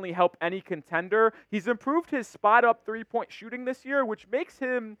certainly help any contender. He's improved his spot-up three-point shooting this year, which makes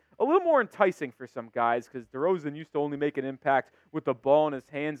him a little more enticing for some guys, because DeRozan used to only make an impact with the ball in his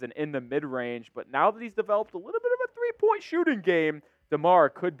hands and in the mid-range. But now that he's developed a little bit of a three-point shooting game, DeMar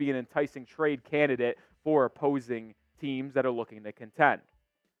could be an enticing trade candidate for opposing teams that are looking to contend.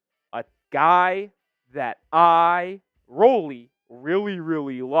 A guy that really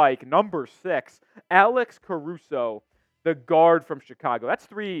like, number 6, Alex Caruso, the guard from Chicago. That's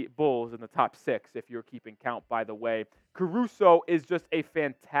 3 Bulls in the top 6 if you're keeping count, by the way. Caruso is just a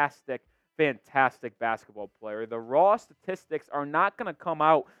fantastic basketball player. The raw statistics are not going to come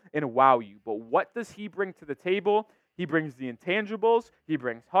out and wow you, but what does he bring to the table? He brings the intangibles, he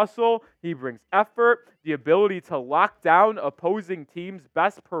brings hustle, he brings effort, the ability to lock down opposing teams'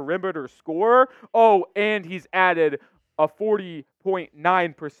 best perimeter scorer. Oh, and he's added a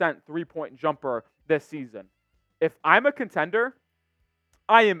 40.9% three-point jumper this season. If I'm a contender,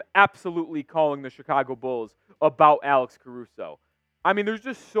 I am absolutely calling the Chicago Bulls about Alex Caruso. I mean, there's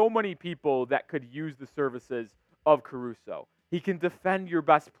just so many people that could use the services of Caruso. He can defend your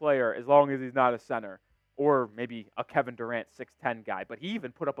best player as long as he's not a center, or maybe a Kevin Durant 6'10" guy. But he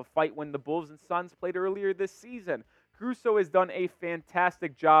even put up a fight when the Bulls and Suns played earlier this season. Caruso has done a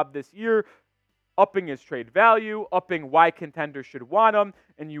fantastic job this year, upping his trade value, upping why contenders should want him,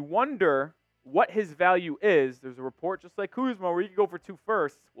 and you wonder what his value is. There's a report just like Kuzma where you can go for 2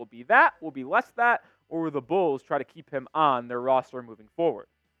 firsts. Will be that, will be less that, or will the Bulls try to keep him on their roster moving forward?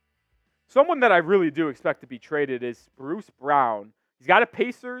 Someone that I really do expect to be traded is Bruce Brown. He's got a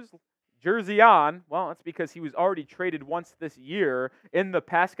Pacers jersey on. Well, that's because he was already traded once this year in the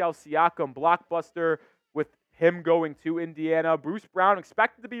Pascal Siakam blockbuster with him going to Indiana. Bruce Brown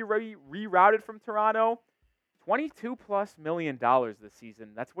expected to be rerouted from Toronto. $22+ million this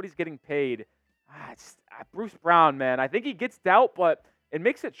season. That's what he's getting paid. Bruce Brown, man. I think he gets dealt, but It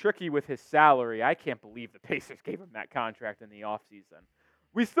makes it tricky with his salary. I can't believe the Pacers gave him that contract in the offseason.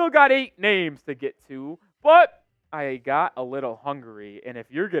 We still got 8 names to get to, but I got a little hungry. And if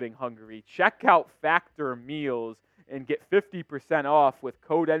you're getting hungry, check out Factor Meals and get 50% off with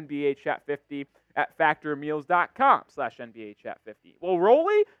code NBAChat50 at factormeals.com/NBAChat50. Well,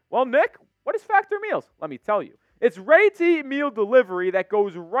 Rolly? Well, Nick, what is Factor Meals? Let me tell you. It's ready-to-eat meal delivery that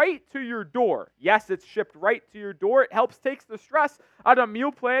goes right to your door. Yes, it's shipped right to your door. It helps take the stress out of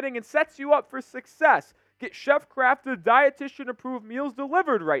meal planning and sets you up for success. Get chef-crafted, dietitian-approved meals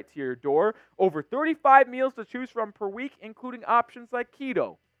delivered right to your door. Over 35 meals to choose from per week, including options like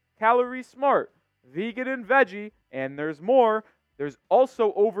keto, calorie smart, vegan and veggie, and there's more. There's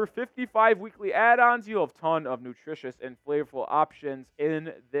also over 55 weekly add-ons. You'll have a ton of nutritious and flavorful options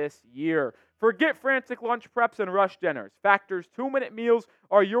in this year. Forget frantic lunch preps and rush dinners. Factor's 2-minute meals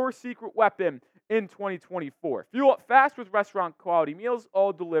are your secret weapon in 2024. Fuel up fast with restaurant-quality meals,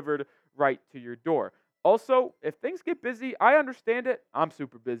 all delivered right to your door. Also, if things get busy, I understand it. I'm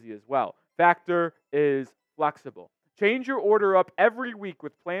super busy as well. Factor is flexible. Change your order up every week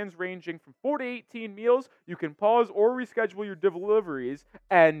with plans ranging from 4 to 18 meals. You can pause or reschedule your deliveries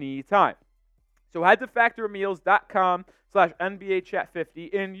anytime. So head to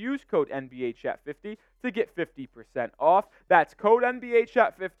factormeals.com/NBAChat50 and use code NBAChat50 to get 50% off. That's code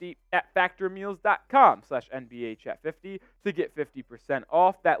NBAChat50 at factormeals.com/NBAChat50 to get 50%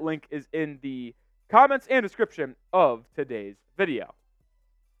 off. That link is in the comments and description of today's video.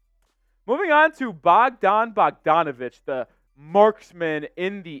 Moving on to Bogdan Bogdanovic, the marksman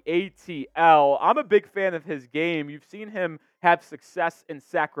in the ATL. I'm a big fan of his game. You've seen him have success in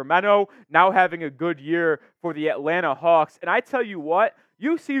Sacramento, now having a good year for the Atlanta Hawks. And I tell you what,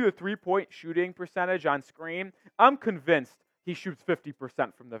 you see the three-point shooting percentage on screen, I'm convinced he shoots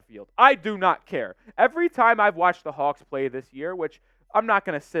 50% from the field. I do not care. Every time I've watched the Hawks play this year, which I'm not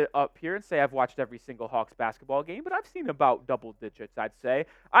going to sit up here and say I've watched every single Hawks basketball game, but I've seen about double digits, I'd say.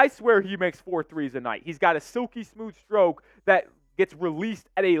 I swear he makes 4 threes a night. He's got a silky smooth stroke that gets released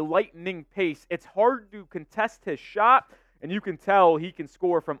at a lightning pace. It's hard to contest his shot, and you can tell he can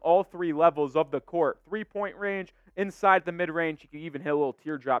score from all 3 levels of the court. 3-point range, inside the mid-range. He can even hit a little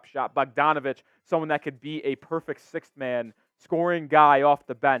teardrop shot. Bogdanovic, someone that could be a perfect sixth-man scoring guy off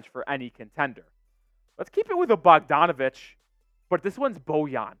the bench for any contender. Let's keep it with a Bogdanovic. But this one's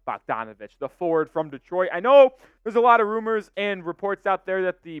Bojan Bogdanovic, the forward from Detroit. I know there's a lot of rumors and reports out there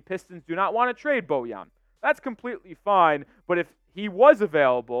that the Pistons do not want to trade Bojan. That's completely fine. But if he was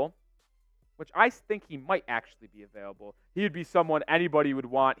available, which I think he might actually be available, he would be someone anybody would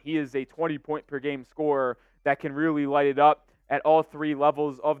want. He is a 20-point-per-game scorer that can really light it up at all 3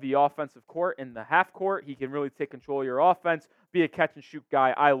 levels of the offensive court. In the half court, he can really take control of your offense, be a catch-and-shoot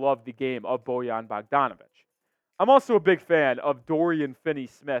guy. I love the game of Bojan Bogdanovic. I'm also a big fan of Dorian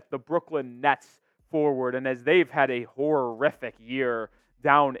Finney-Smith, the Brooklyn Nets forward, and as they've had a horrific year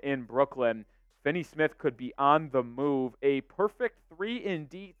down in Brooklyn, Finney-Smith could be on the move, a perfect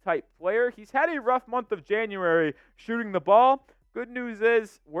 3-and-D type player. He's had a rough month of January shooting the ball. Good news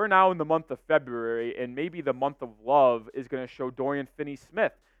is we're now in the month of February, and maybe the month of love is going to show Dorian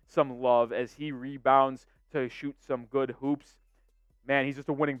Finney-Smith some love as he rebounds to shoot some good hoops. Man, he's just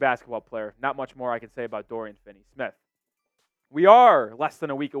a winning basketball player. Not much more I can say about Dorian Finney-Smith. We are less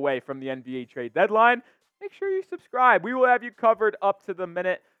than a week away from the NBA trade deadline. Make sure you subscribe. We will have you covered up to the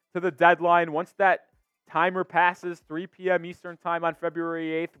minute to the deadline. Once that timer passes, 3 p.m. Eastern time on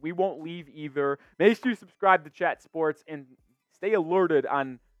February 8th, we won't leave either. Make sure you subscribe to Chat Sports and stay alerted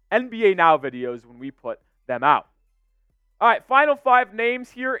on NBA Now videos when we put them out. All right, final 5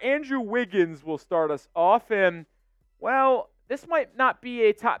 names here. Andrew Wiggins will start us off. And, well, this might not be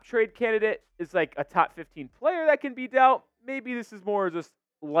a top trade candidate. It's like a top 15 player that can be dealt. Maybe this is more just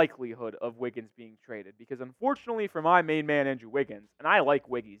likelihood of Wiggins being traded. Because unfortunately for my main man, Andrew Wiggins, and I like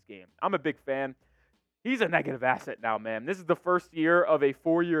Wiggy's game. I'm a big fan. He's a negative asset now, man. This is the first year of a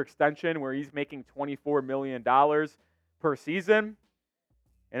 4-year extension where he's making $24 million per season.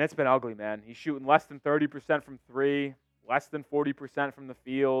 And it's been ugly, man. He's shooting less than 30% from 3, less than 40% from the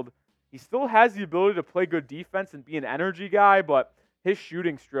field. He still has the ability to play good defense and be an energy guy, but his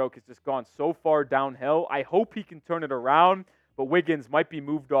shooting stroke has just gone so far downhill. I hope he can turn it around, but Wiggins might be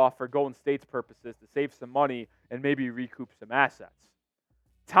moved off for Golden State's purposes to save some money and maybe recoup some assets.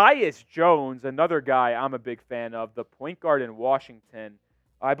 Tyus Jones, another guy I'm a big fan of, the point guard in Washington.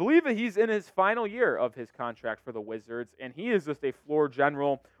 I believe that he's in his final year of his contract for the Wizards, and he is just a floor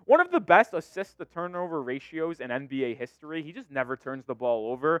general. One of the best assist-to-turnover ratios in NBA history. He just never turns the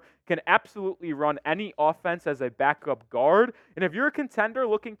ball over. Can absolutely run any offense as a backup guard. And if you're a contender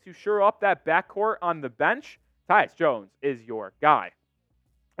looking to shore up that backcourt on the bench, Tyus Jones is your guy.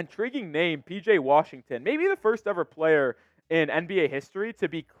 Intriguing name, PJ Washington. Maybe the first ever player in NBA history to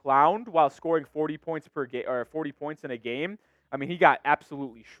be clowned while scoring 40 points per game or 40 points in a game. I mean, he got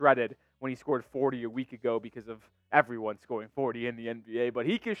absolutely shredded when he scored 40 a week ago because of everyone scoring 40 in the NBA. But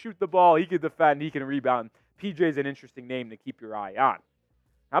he can shoot the ball, he can defend, he can rebound. PJ's an interesting name to keep your eye on.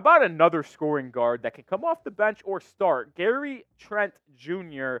 How about another scoring guard that can come off the bench or start? Gary Trent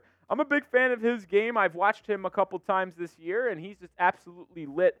Jr. I'm a big fan of his game. I've watched him a couple times this year, and he's just absolutely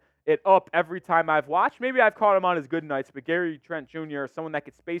lit it up every time I've watched. Maybe I've caught him on his good nights, but Gary Trent Jr. is someone that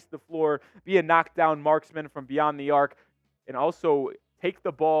could space the floor, be a knockdown marksman from beyond the arc, and also take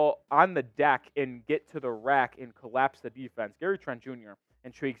the ball on the deck and get to the rack and collapse the defense. Gary Trent Jr.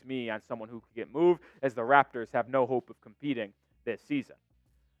 intrigues me on someone who could get moved, as the Raptors have no hope of competing this season.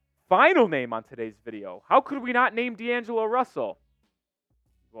 Final name on today's video. How could we not name D'Angelo Russell?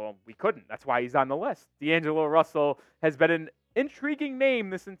 Well, we couldn't. That's why he's on the list. D'Angelo Russell has been an intriguing name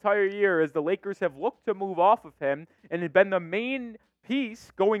this entire year as the Lakers have looked to move off of him and had been the main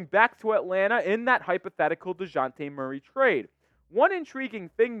piece going back to Atlanta in that hypothetical Dejounte Murray trade. One intriguing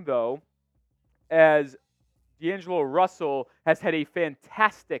thing, though, as D'Angelo Russell has had a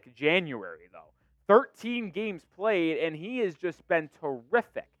fantastic January, though. 13 games played, and he has just been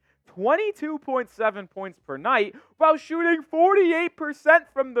terrific. 22.7 points per night while shooting 48%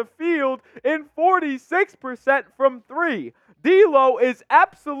 from the field and 46% from three. D'Lo is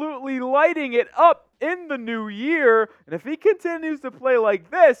absolutely lighting it up in the new year, and if he continues to play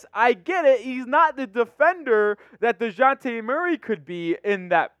like this, I get it. He's not the defender that Dejounte Murray could be in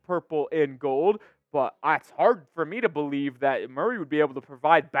that purple and gold, but it's hard for me to believe that Murray would be able to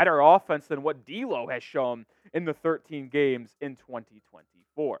provide better offense than what D'Lo has shown in the 13 games in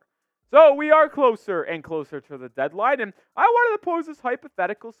 2024. So we are closer and closer to the deadline, and I wanted to pose this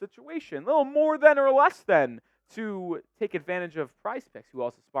hypothetical situation, a little more than or less than, to take advantage of Prize Picks, who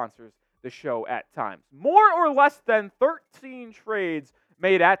also sponsors the show at times. More or less than 13 trades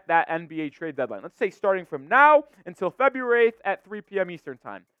made at that NBA trade deadline. Let's say starting from now until February 8th at 3 p.m. Eastern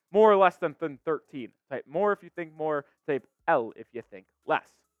Time. More or less than 13. Type more if you think more. Type L if you think less.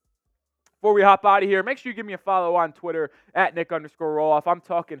 Before we hop out of here, make sure you give me a follow on Twitter at Nick_Roloff. I'm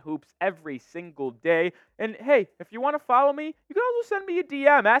talking hoops every single day. And hey, if you want to follow me, you can also send me a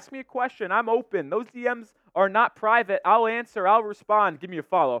DM. Ask me a question. I'm open. Those DMs are not private. I'll answer. I'll respond. Give me a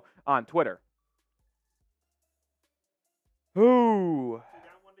follow on Twitter. Ooh.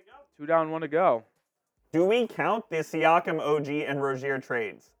 2 down, 1 to go. Do we count the Siakam, OG, and Rozier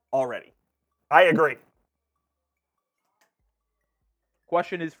trades already? I agree.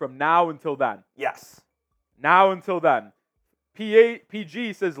 Question is from now until then. Yes. Now until then.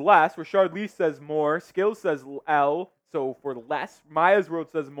 PG says less. Rashard Lee says more. Skills says L. So for less. Maya's World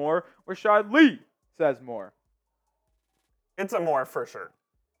says more. Rashard Lee says more. It's a more for sure.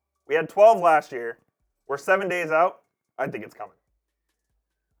 We had 12 last year. We're 7 days out. I think it's coming.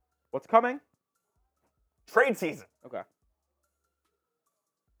 What's coming? Trade season. Okay.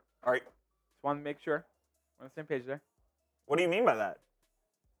 All right. Just wanted to make sure. We're on the same page there. What do you mean by that?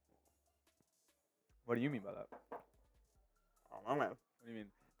 What do you mean by that? I don't know, man. What do you mean?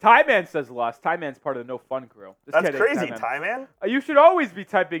 Ty Man says less. Ty Man's part of the No Fun crew. Just That's kidding, crazy, Ty Man. Ty Man. You should always be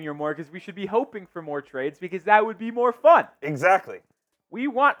typing your more because we should be hoping for more trades because that would be more fun. Exactly. We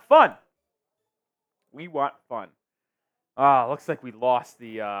want fun. We want fun. Looks like we lost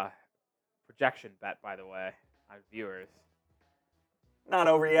the projection bet, by the way, our viewers. Not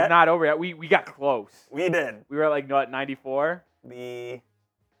over yet. Not over yet. We got close. We did. We were at 94?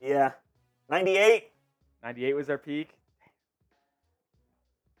 98. 98 was our peak.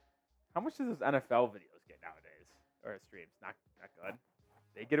 How much does those NFL videos get nowadays? Or streams? Not good.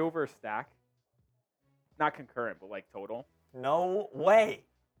 They get over a stack. Not concurrent, but like total. No way.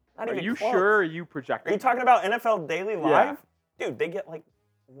 Not Are even you close. sure? Or are you projecting? Are you talking about NFL Daily Live? Yeah. Dude, they get like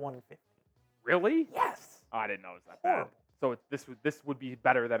 150. Really? Yes. Oh, I didn't know it was that bad. So this would be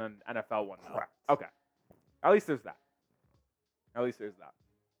better than an NFL one, though. Correct. Okay. At least there's that.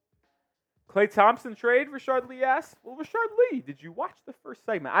 Klay Thompson trade, Rashard Lee asks. Well, Rashard Lee, did you watch the first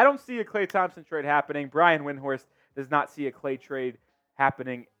segment? I don't see a Klay Thompson trade happening. Brian Windhorst does not see a Klay trade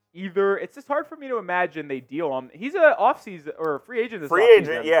happening either. It's just hard for me to imagine they deal him. He's an offseason or a free agent this Free offseason.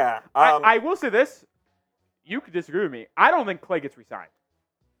 agent, yeah. I will say this. You could disagree with me. I don't think Klay gets re-signed.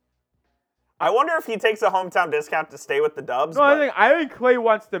 I wonder if he takes a hometown discount to stay with the Dubs. No, I think Klay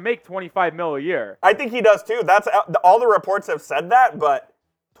wants to make $25 million a year. I think he does too. That's all the reports have said that, but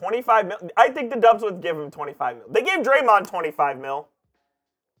 $25 million. I think the Dubs would give him $25 million. They gave Draymond $25 million.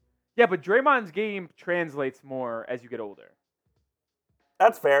 Yeah, but Draymond's game translates more as you get older.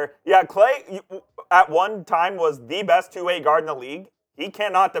 That's fair. Yeah, Klay at one time was the best two-way guard in the league, He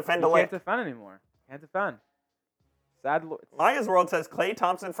cannot defend a lick. Can't defend anymore. Can't defend. Sad. Maya's World says Klay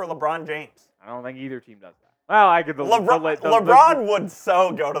Thompson for LeBron James. I don't think either team does that. Well, I could. LeBron would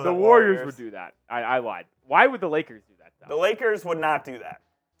so go to the Warriors would do that. I lied. Why would the Lakers do that, though? The Lakers would not do that.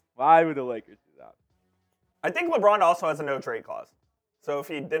 Why would the Lakers do that? I think LeBron also has a no-trade clause. So if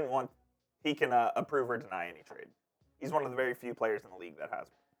he didn't want, he can approve or deny any trade. He's one of the very few players in the league that has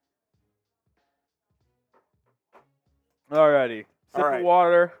one. Alrighty. Sip of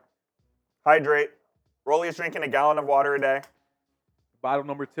water. Hydrate. Rolly's drinking a gallon of water a day. Bottle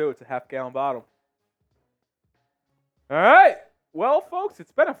number 2. It's a half-gallon bottle. All right. Well, folks,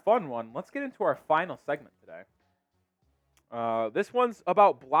 it's been a fun one. Let's get into our final segment today. This one's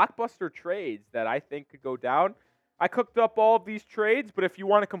about Blockbuster trades that I think could go down. I cooked up all of these trades, but if you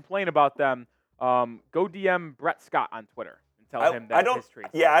want to complain about them, go DM Brett Scott on Twitter and tell him that his trades.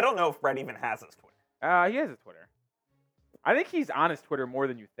 Yeah, I don't know if Brett even has his Twitter. He has a Twitter. I think he's on his Twitter more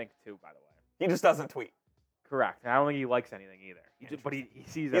than you think, too, by the way. He just doesn't tweet. Correct. I don't think he likes anything either. But he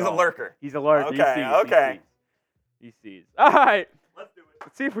sees it. He's a lurker. He's a lurker. Okay. He sees. All right. Let's do it.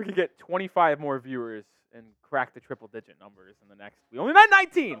 Let's see if we can get 25 more viewers and crack the triple-digit numbers in the next. We only met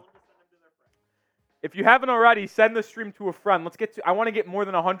 19. If you haven't already, send the stream to a friend. I want to get more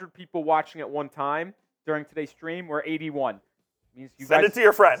than 100 people watching at one time during today's stream. We're 81. Means you send it to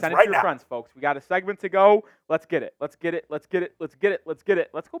your friends. Send it to your friends, folks. We got a segment to go. Let's get it. Let's get it. Let's get it. Let's get it. Let's get it.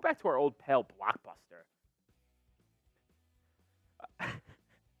 Let's go back to our old pal Blockbuster.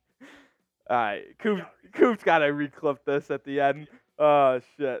 All right, Coop's got to reclip this at the end. Oh,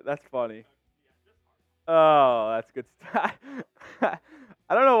 shit, that's funny. Oh, that's good stuff.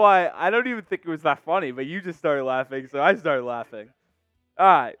 I don't know why. I don't even think it was that funny, but you just started laughing, so I started laughing. All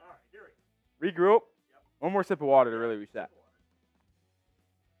right. Regroup. One more sip of water to really reset.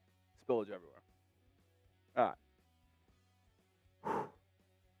 Spillage everywhere. All right.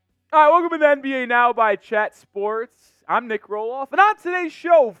 All right, welcome to the NBA Now by Chat Sports. I'm Nick Roloff, and on today's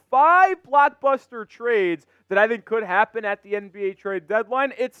show, 5 Blockbuster trades that I think could happen at the NBA trade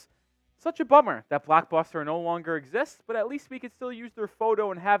deadline. It's such a bummer that Blockbuster no longer exists, but at least we can still use their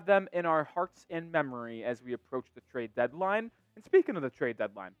photo and have them in our hearts and memory as we approach the trade deadline. And speaking of the trade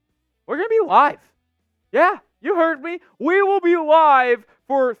deadline, we're going to be live. Yeah, you heard me. We will be live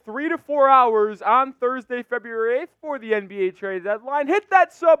for 3 to 4 hours on Thursday, February 8th for the NBA trade deadline. Hit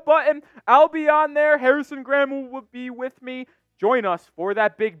that sub button. I'll be on there. Harrison Graham will be with me. Join us for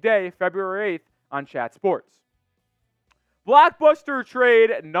that big day, February 8th on Chat Sports. Blockbuster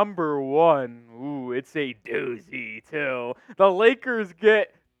trade number 1. Ooh, it's a doozy, too. The Lakers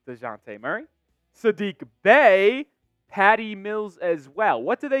get Dejounte Murray, Sadiq Bey, Patty Mills as well.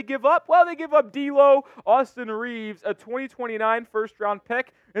 What do they give up? Well, they give up D'Lo, Austin Reeves, a 2029 first-round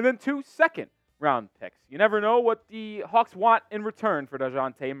pick, and then 2 second-round picks. You never know what the Hawks want in return for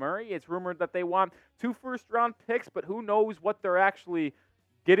Dejounte Murray. It's rumored that they want 2 first-round picks, but who knows what they're actually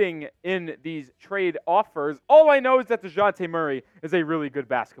getting in these trade offers. All I know is that Dejounte Murray is a really good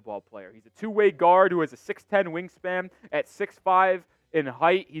basketball player. He's a two-way guard who has a 6'10 wingspan at 6'5 in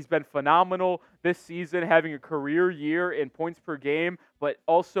height. He's been phenomenal this season, having a career year in points per game, but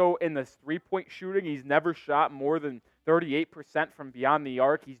also in the three-point shooting. He's never shot more than 38% from beyond the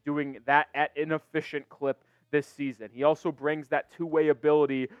arc. He's doing that at an efficient clip this season. He also brings that two-way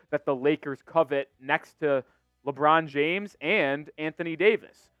ability that the Lakers covet next to LeBron James and Anthony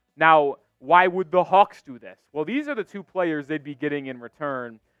Davis. Now, why would the Hawks do this? Well, these are the 2 players they'd be getting in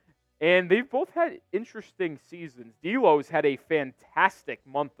return, and they've both had interesting seasons. D'Lo's had a fantastic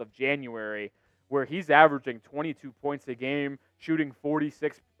month of January where he's averaging 22 points a game, shooting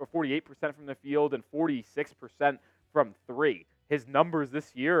 46 or 48% from the field and 46% from 3. His numbers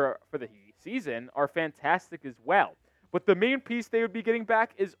this year for the season are fantastic as well. But the main piece they would be getting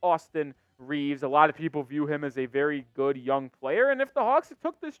back is Austin Reeves. A lot of people view him as a very good young player, and if the Hawks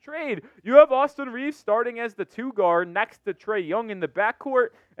took this trade, you have Austin Reeves starting as the 2 guard next to Trae Young in the backcourt,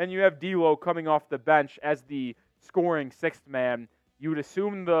 and you have D'Lo coming off the bench as the scoring 6th man. You would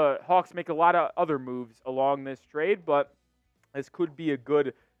assume the Hawks make a lot of other moves along this trade, but this could be a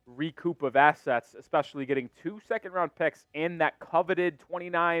good recoup of assets, especially getting 2 second-round picks and that coveted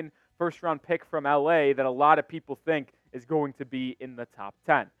 29 first-round pick from LA that a lot of people think is going to be in the top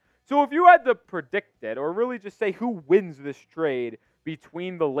 10. So if you had to predict it, or really just say who wins this trade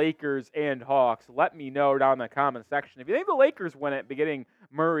between the Lakers and Hawks, let me know down in the comment section. If you think the Lakers win it, beginning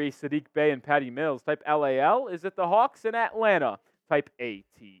Murray, Sadiq Bey, and Patty Mills, type LAL. Is it the Hawks in Atlanta? Type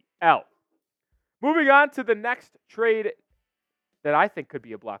ATL. Moving on to the next trade that I think could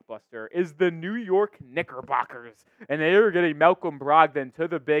be a blockbuster is the New York Knickerbockers. And they are getting Malcolm Brogdon to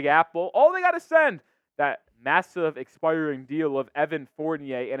the Big Apple. All they got to send that massive expiring deal of Evan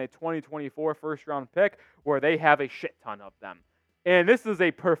Fournier and a 2024 first-round pick where they have a shit ton of them. And this is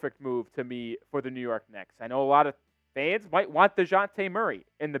a perfect move to me for the New York Knicks. I know a lot of fans might want Dejounte Murray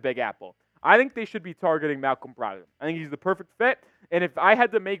in the Big Apple. I think they should be targeting Malcolm Brogdon. I think he's the perfect fit. And if I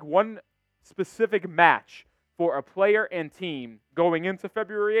had to make one specific match for a player and team going into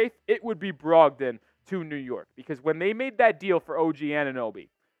February 8th, it would be Brogdon to New York. Because when they made that deal for OG Anunoby,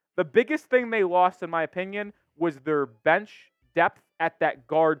 the biggest thing they lost, in my opinion, was their bench depth at that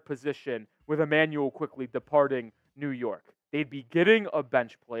guard position with Emmanuel quickly departing New York. They'd be getting a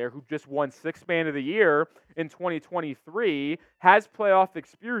bench player who just won Sixth Man of the Year in 2023, has playoff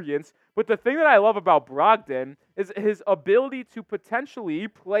experience. But the thing that I love about Brogdon is his ability to potentially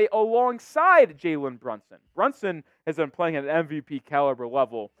play alongside Jalen Brunson. Brunson has been playing at an MVP caliber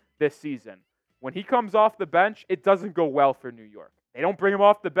level this season. When he comes off the bench, it doesn't go well for New York. They don't bring him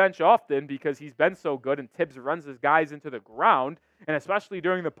off the bench often because he's been so good and Tibbs runs his guys into the ground. And especially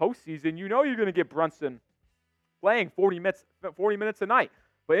during the postseason, you know you're going to get Brunson playing 40 minutes a night.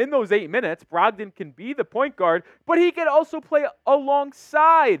 But in those 8 minutes, Brogdon can be the point guard, but he can also play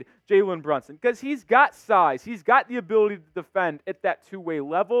alongside Jalen Brunson because he's got size. He's got the ability to defend at that two-way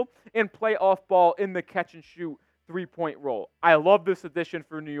level and play off ball in the catch-and-shoot three-point role. I love this addition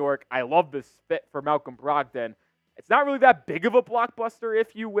for New York. I love this fit for Malcolm Brogdon. It's not really that big of a blockbuster,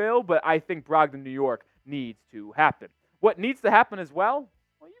 if you will, but I think Brogdon, New York needs to happen. What needs to happen as well?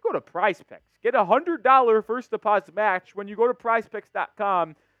 Well, you go to Prize Picks. Get a $100 first deposit match when you go to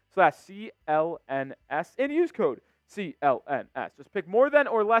prizepicks.com/CLNS and use code CLNS. Just pick more than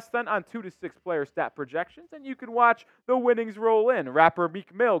or less than on 2 to 6 player stat projections, and you can watch the winnings roll in. Rapper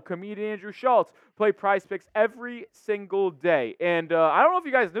Meek Mill, comedian Andrew Schultz play Prize Picks every single day. And I don't know if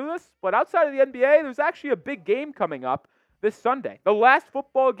you guys knew this, but outside of the NBA, there's actually a big game coming up this Sunday. The last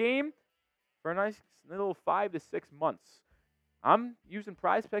football game for a nice little 5 to 6 months. I'm using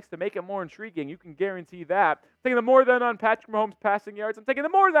Prize Picks to make it more intriguing. You can guarantee that. I'm taking the more than on Patrick Mahomes passing yards. I'm taking the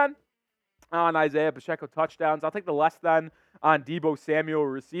more than on Isaiah Pacheco touchdowns. I'll take the less than on Deebo Samuel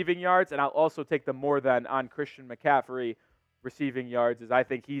receiving yards, and I'll also take the more than on Christian McCaffrey receiving yards, as I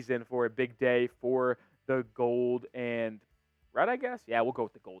think he's in for a big day for the gold and red, I guess? Yeah, we'll go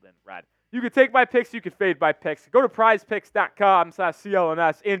with the gold and red. You can take my picks. You can fade my picks. Go to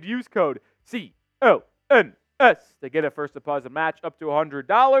prizepicks.com/CLNS and use code CLNS to get a first deposit match up to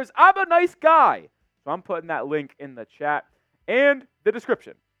 $100. I'm a nice guy, so I'm putting that link in the chat and the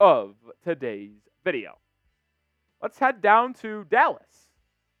description of today's video. Let's head down to Dallas,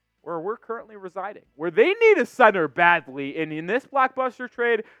 where we're currently residing, where they need a center badly. And in this blockbuster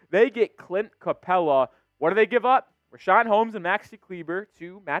trade, they get Clint Capella. What do they give up? Rashawn Holmes and Maxi Kleber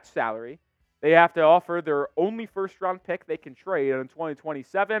to match salary. They have to offer their only first-round pick they can trade in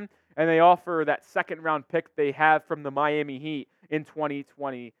 2027, and they offer that second-round pick they have from the Miami Heat in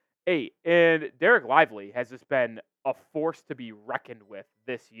 2028. And Derek Lively has just been a force to be reckoned with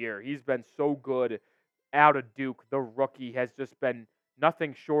this year. He's been so good out of Duke. The rookie has just been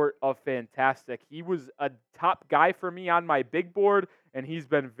nothing short of fantastic. He was a top guy for me on my big board, and he's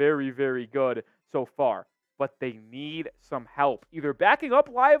been very, very good so far. But they need some help, either backing up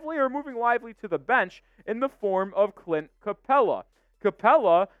Lively or moving Lively to the bench in the form of Clint Capella.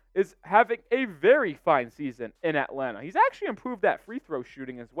 Capella is having a very fine season in Atlanta. He's actually improved that free throw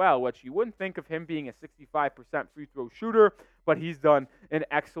shooting as well, which you wouldn't think of him being a 65% free throw shooter, but he's done an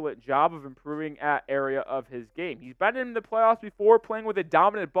excellent job of improving that area of his game. He's been in the playoffs before, playing with a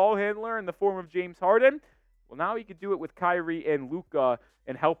dominant ball handler in the form of James Harden. Well, now he could do it with Kyrie and Luka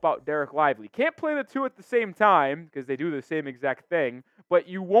and help out Derek Lively. Can't play the two at the same time because they do the same exact thing, but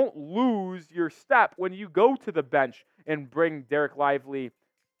you won't lose your step when you go to the bench and bring Derek Lively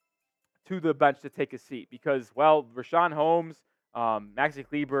to the bench to take a seat because, well, Rashawn Holmes, Maxi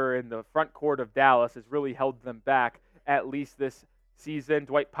Kleber in the front court of Dallas has really held them back at least this season.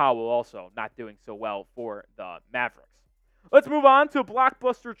 Dwight Powell also not doing so well for the Mavericks. Let's move on to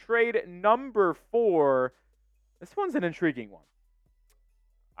blockbuster trade number 4. This one's an intriguing one.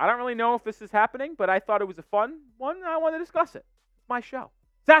 I don't really know if this is happening, but I thought it was a fun one, and I want to discuss it. It's my show.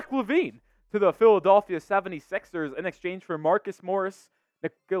 Zach LaVine to the Philadelphia 76ers in exchange for Marcus Morris,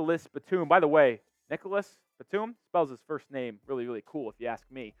 Nicholas Batum. By the way, Nicholas Batum spells his first name really, really cool if you ask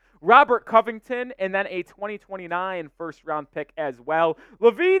me. Robert Covington, and then a 2029 first-round pick as well.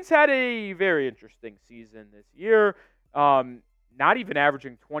 LaVine's had a very interesting season this year. Not even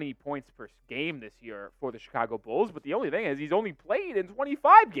averaging 20 points per game this year for the Chicago Bulls, but the only thing is he's only played in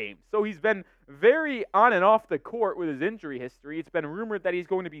 25 games. So he's been very on and off the court with his injury history. It's been rumored that he's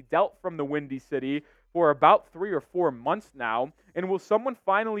going to be dealt from the Windy City for about 3 or 4 months now. And will someone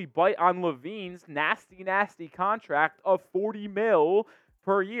finally bite on LaVine's nasty contract of $40 million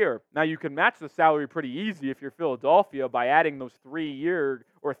per year? Now, you can match the salary pretty easy if you're Philadelphia by adding those 3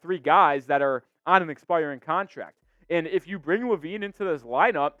 guys that are on an expiring contract. And if you bring LaVine into this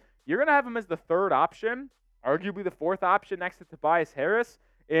lineup, you're going to have him as the third option, arguably the fourth option next to Tobias Harris.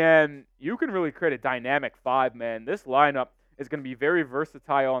 And you can really create a dynamic five, man. This lineup is going to be very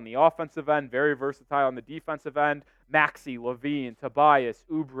versatile on the offensive end, very versatile on the defensive end. Maxey, LaVine, Tobias,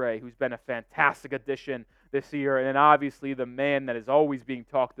 Oubre, who's been a fantastic addition this year. And then obviously the man that is always being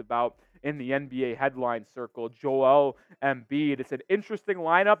talked about in the NBA headline circle, Joel Embiid. It's an interesting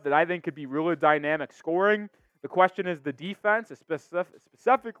lineup that I think could be really dynamic scoring. The question is the defense,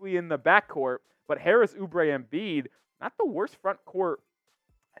 specifically in the backcourt. But Harris, Oubre, Embiid, not the worst front court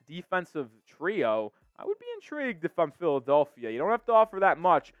defensive trio. I would be intrigued if I'm Philadelphia. You don't have to offer that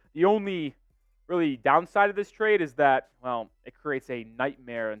much. The only really downside of this trade is that, well, it creates a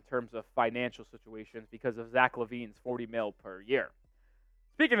nightmare in terms of financial situations because of Zach LaVine's $40 million per year.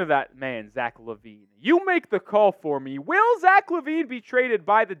 Speaking of that man, Zach LaVine, you make the call for me. Will Zach LaVine be traded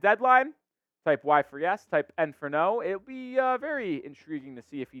by the deadline? Type Y for yes, type N for no. It'll be very intriguing to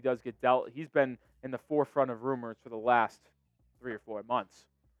see if he does get dealt. He's been in the forefront of rumors for the last 3 or 4 months.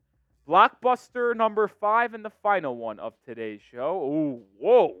 Blockbuster number 5 and the final one of today's show. Ooh,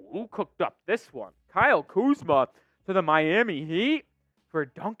 whoa, who cooked up this one? Kyle Kuzma to the Miami Heat for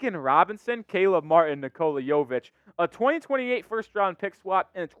Duncan Robinson, Caleb Martin, Nikola Jovic, a 2028 first-round pick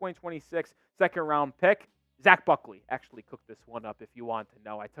swap, and a 2026 second-round pick. Zach Buckley actually cooked this one up, if you want to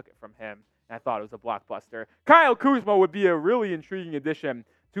know. I took it from him, and I thought it was a blockbuster. Kyle Kuzma would be a really intriguing addition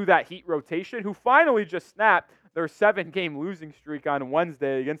to that Heat rotation, who finally just snapped their 7-game losing streak on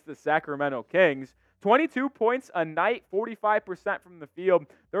Wednesday against the Sacramento Kings. 22 points a night, 45% from the field,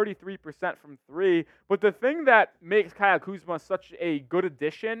 33% from three. But the thing that makes Kyle Kuzma such a good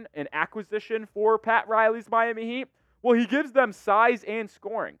addition and acquisition for Pat Riley's Miami Heat, well, he gives them size and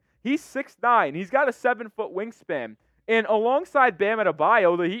scoring. He's 6'9". He's got a 7-foot wingspan. And alongside Bam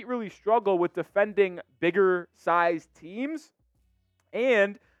Adebayo, the Heat really struggle with defending bigger-sized teams.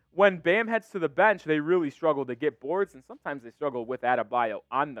 And when Bam heads to the bench, they really struggle to get boards, and sometimes they struggle with Adebayo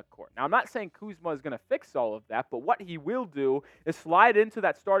on the court. Now, I'm not saying Kuzma is going to fix all of that, but what he will do is slide into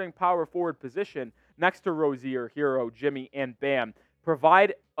that starting power forward position next to Rozier, Hero, Jimmy, and Bam.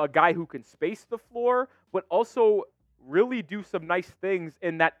 Provide a guy who can space the floor, but also really do some nice things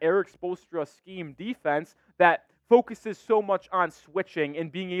in that Eric Spoelstra scheme defense that focuses so much on switching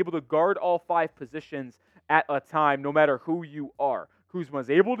and being able to guard all 5 positions at a time, no matter who you are. Kuzma is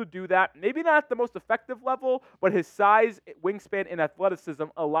able to do that. Maybe not at the most effective level, but his size, wingspan, and athleticism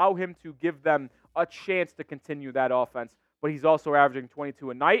allow him to give them a chance to continue that offense. But he's also averaging 22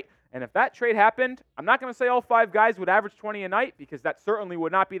 a night. And if that trade happened, I'm not going to say all 5 guys would average 20 a night, because that certainly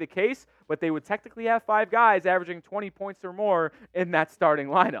would not be the case. But they would technically have 5 guys averaging 20 points or more in that starting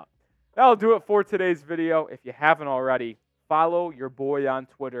lineup. That'll do it for today's video. If you haven't already, follow your boy on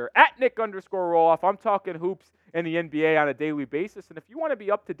Twitter at Nick_Roloff. I'm talking hoops in the NBA on a daily basis. And if you want to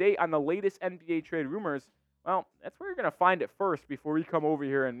be up to date on the latest NBA trade rumors, well, that's where you're going to find it first before we come over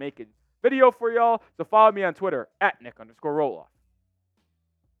here and make a video for y'all. So follow me on Twitter at Nick_Roloff.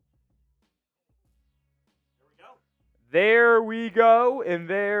 There we go, and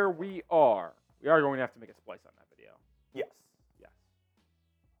there we are. We are going to have to make a splice on that video. Yes. Yes.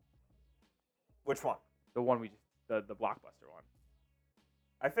 Which one? The one the Blockbuster one.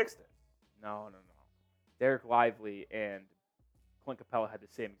 I fixed it. No. Derek Lively and Clint Capella had the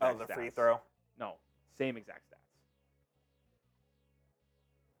same exact stats. Oh, the free throw? No, same exact stats.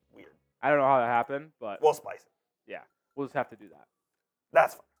 Weird. I don't know how that happened, but We'll spice it. yeah, we'll just have to do that.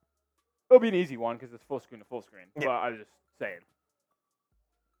 That's fine. It'll be an easy one because it's full screen to full screen. Yeah. But I was just saying.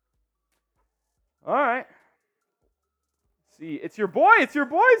 All right. See, it's your boy. It's your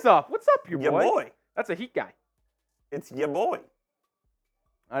boy's up. What's up, your Your boy. That's a Heat guy. It's your boy.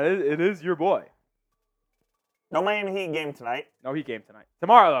 It is your boy. No Miami Heat game tonight. No Heat game tonight.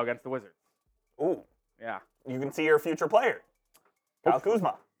 Tomorrow, though, against the Wizards. Ooh. Yeah. You can see your future player. Kyle Hopefully.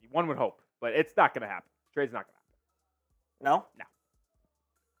 Kuzma. One would hope, but it's not going to happen. Trade's not going to happen. No? No.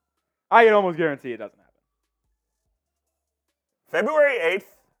 I can almost guarantee it doesn't happen. February 8th,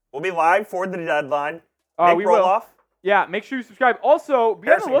 we'll be live for the deadline. We will. Roloff. Yeah, make sure you subscribe. Also, be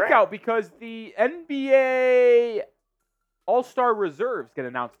Harrison on the lookout Grant. because the NBA All-Star Reserves get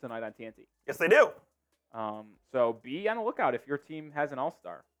announced tonight on TNT. Yes, they do. So be on the lookout if your team has an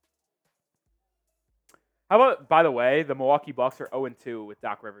All-Star. How about, by the way, the Milwaukee Bucks are 0-2 with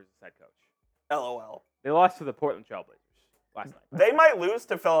Doc Rivers as head coach. LOL. They lost to the Portland Trailblazers last night. They might lose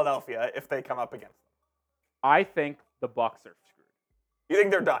to Philadelphia if they come up against them. I think the Bucks are screwed. You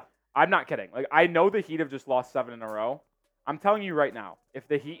think they're done? I'm not kidding. Like, I know the Heat have just lost 7 in a row. I'm telling you right now, if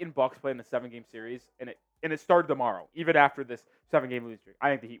the Heat and Bucks play in the 7-game series and it started tomorrow, even after this 7-game losing streak, I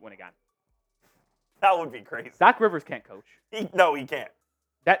think the Heat win again. That would be crazy. Doc Rivers can't coach. No, he can't.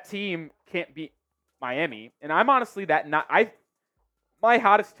 That team can't beat Miami, and I'm honestly my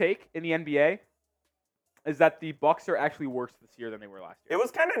hottest take in the NBA is that the Bucks are actually worse this year than they were last year. It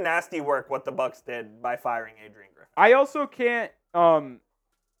was kind of nasty work what the Bucks did by firing Adrian Griffin. I also can't.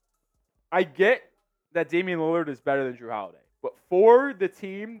 I get that Damian Lillard is better than Drew Holiday, but for the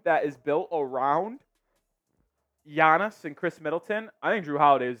team that is built around Giannis and Chris Middleton, I think Drew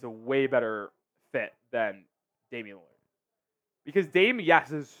Holiday is a way better fit than Damian Lillard. Because Dame,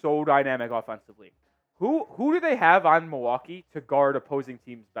 yes, is so dynamic offensively. Who do they have on Milwaukee to guard opposing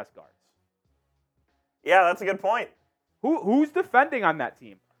teams' best guards? Yeah, that's a good point. Who's defending on that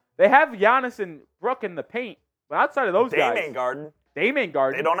team? They have Giannis and Brook in the paint, but outside of those guys, Dame ain't guarding. Dame ain't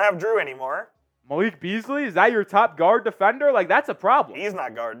guarding. They don't have Drew anymore. Malik Beasley, is that your top guard defender? Like, that's a problem. He's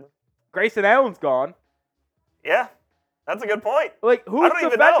not guarding. Grayson Allen's gone. Yeah, that's a good point. Like, who's I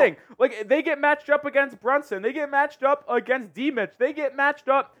don't defending? even know. Like, they get matched up against Brunson. They get matched up against D-Mitch. They get matched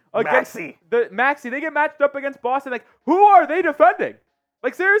up against Maxey. They get matched up against Boston. Like, who are they defending?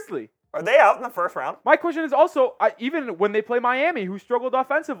 Like, seriously. Are they out in the first round? My question is also, even when they play Miami, who struggled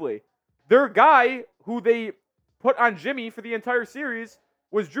offensively, their guy who they put on Jimmy for the entire series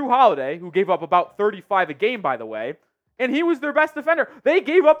was Drew Holiday, who gave up about 35 a game, by the way, and he was their best defender. They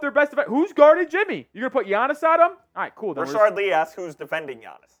gave up their best defender. Who's guarding Jimmy? You're going to put Giannis on him? All right, cool. Rashard Lee asked who's defending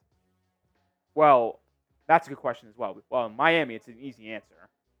Giannis. Well, that's a good question as well. Well, in Miami, it's an easy answer.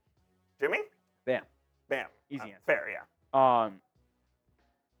 Jimmy? Bam. Easy answer. Fair, yeah.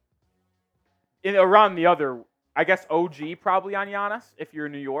 Around the other, I guess OG probably on Giannis if you're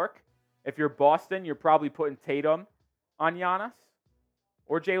in New York. If you're Boston, you're probably putting Tatum on Giannis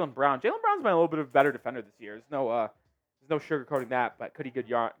or Jaylen Brown. Jaylen Brown's been a little bit of a better defender this year. There's no sugarcoating that, but could he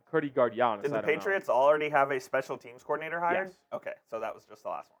guard Giannis? Did the Patriots already have a special teams coordinator hired? Yes. Okay, so that was just the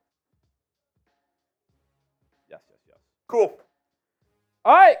last one. Yes. Cool.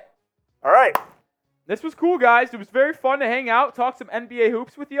 All right. This was cool, guys. It was very fun to hang out, talk some NBA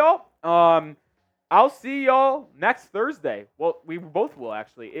hoops with y'all. I'll see y'all next Thursday. Well, we both will,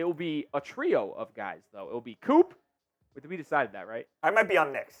 actually. It will be a trio of guys, though. It will be Coop. We decided that, right? I might be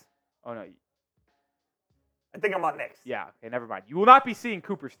on Knicks. Oh, no. I think I'm on Knicks. Yeah, okay, never mind. You will not be seeing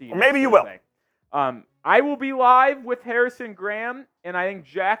Cooper Steve. Or maybe you will. I will be live with Harrison Graham, and I think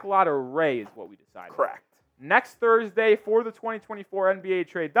Jack Lotta Ray is what we decided. Correct. Next Thursday for the 2024 NBA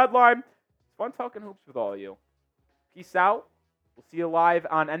trade deadline. It's fun talking hoops with all of you. Peace out. We'll see you live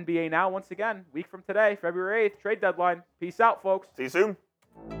on NBA Now once again, week from today, February 8th, trade deadline. Peace out, folks. See you soon.